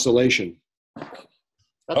parasitic oscillation.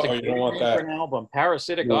 That's a great name for an album,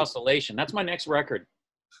 Parasitic Oscillation. That's my next record.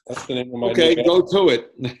 That's the name of my Okay, go to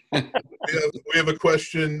it. we have a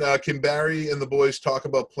question. Can Barry and the boys talk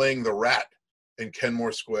about playing the Rat in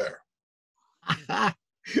Kenmore Square?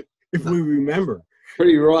 If we remember.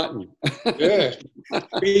 Pretty rotten. Yeah.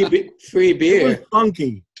 Free beer. It was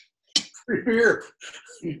funky. Free beer.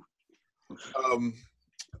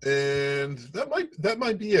 And that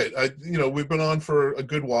might be it. You know, we've been on for a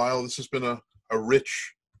good while. This has been a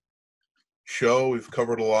rich show. We've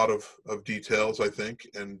covered a lot of details, I think.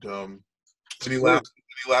 And any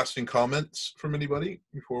lasting comments from anybody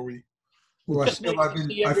before we? Well, I feel like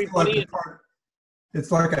it's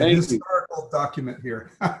like a historical document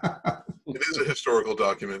here. It is a historical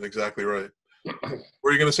document, exactly right. What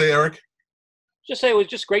are you going to say, Erik? Just say it was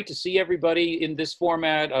just great to see everybody in this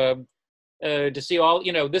format. To see all,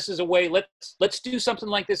 you know, this is a way. Let's do something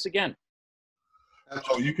like this again.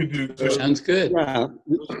 Oh, you could do. Sounds good. Yeah,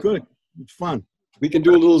 It's good. It's fun. we can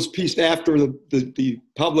do a little piece after the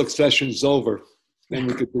public session's over. Then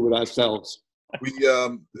we could do it ourselves. We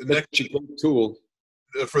That's a great tool.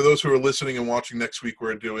 For those who are listening and watching, next week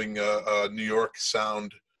we're doing a New York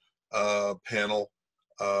sound panel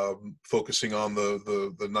focusing on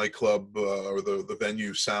the nightclub or the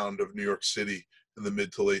venue sound of New York City in the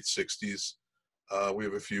mid to late 60s. We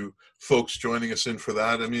have a few folks joining us in for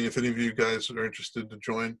that. I mean, if any of you guys are interested to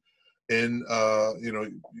join in, you know,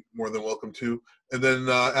 more than welcome to. And then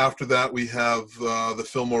after that, we have the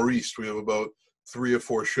Fillmore East. We have about 3 or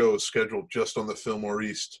 4 shows scheduled just on the Fillmore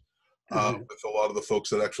East with a lot of the folks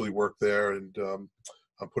that actually work there. And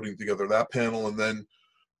I'm putting together that panel. And then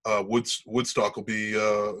Woodstock will be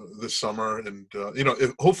this summer. And, you know,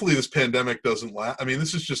 hopefully this pandemic doesn't last. I mean,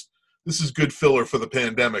 this is good filler for the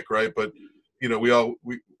pandemic, right? But, you know,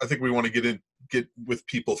 I think we want to get with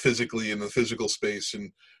people physically in the physical space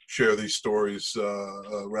and share these stories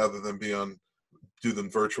rather than do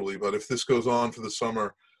them virtually. But if this goes on for the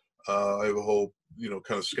summer, I have a whole, you know,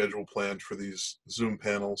 kind of schedule planned for these Zoom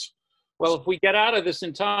panels. Well, if we get out of this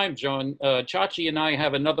in time, John, Chachi and I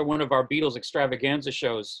have another one of our Beatles extravaganza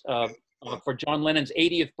shows for John Lennon's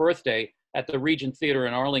 80th birthday at the Regent Theater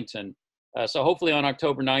in Arlington. So hopefully on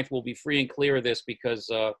October 9th, we'll be free and clear of this, because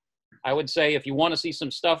I would say if you want to see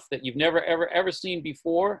some stuff that you've never, ever seen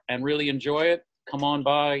before and really enjoy it, come on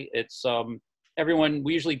by. It's everyone,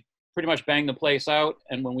 we usually pretty much bang the place out.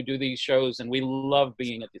 And when we do these shows, and we love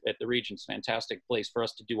being at the Regent's, fantastic place for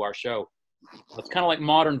us to do our show. It's kind of like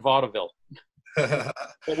modern vaudeville.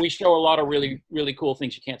 But we show a lot of really, really cool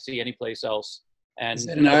things you can't see anyplace else. And is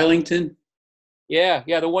that in Arlington? Yeah,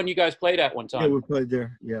 the one you guys played at one time. Yeah, we played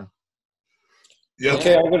there. Yeah. Yeah.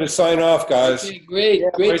 Okay, I'm going to sign off, guys. Okay, great.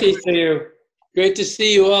 Great to see you. Great to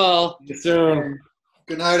see you all. See you soon.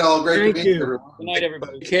 Good night, all. Great Thank to meet you. you. Good night,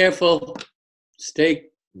 everybody. Be careful. Stay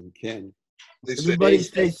Everybody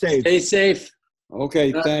stay safe. Stay safe.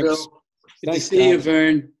 Okay, Good night, thanks. Bill. Good to Thanks, see you, Tom.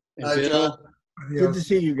 Vern. And Night, Bill. John. Good to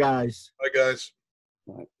see you guys. Bye, guys.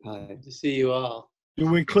 Bye. Good to see you all. Do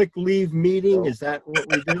we click leave meeting? Is that what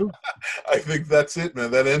we do? I think that's it,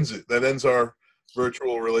 man. That ends it. That ends our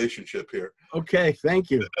virtual relationship here. Okay,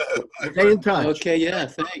 thank you. Stay in touch. Okay, yeah,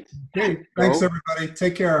 thanks. Okay, thanks everybody.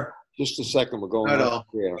 Take care. Just a second, we're going Right out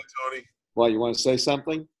there. Tony. Well, you want to say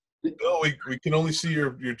something? Bill, we can only see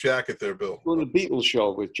your jacket there, Bill. We're on the Beatles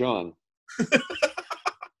show with John.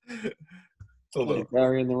 Hold on.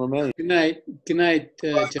 Barry and the Remain. Good night. Good night,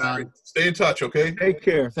 Bye, John. Barry. Stay in touch, okay? Take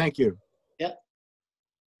care. Thank you. Yep.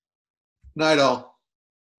 Night, all.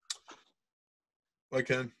 Bye,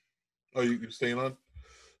 Ken. Oh, you staying on?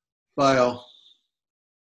 Bye, all.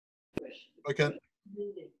 Bye, Ken.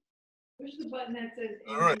 Push the button that says.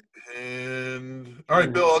 All right. And all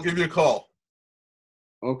right, Bill, I'll give you a call.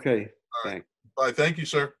 Okay, All right. thanks. Bye. Thank you,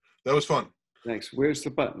 sir. That was fun. Thanks. Where's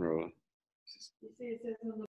the button, Rola? You see it says on the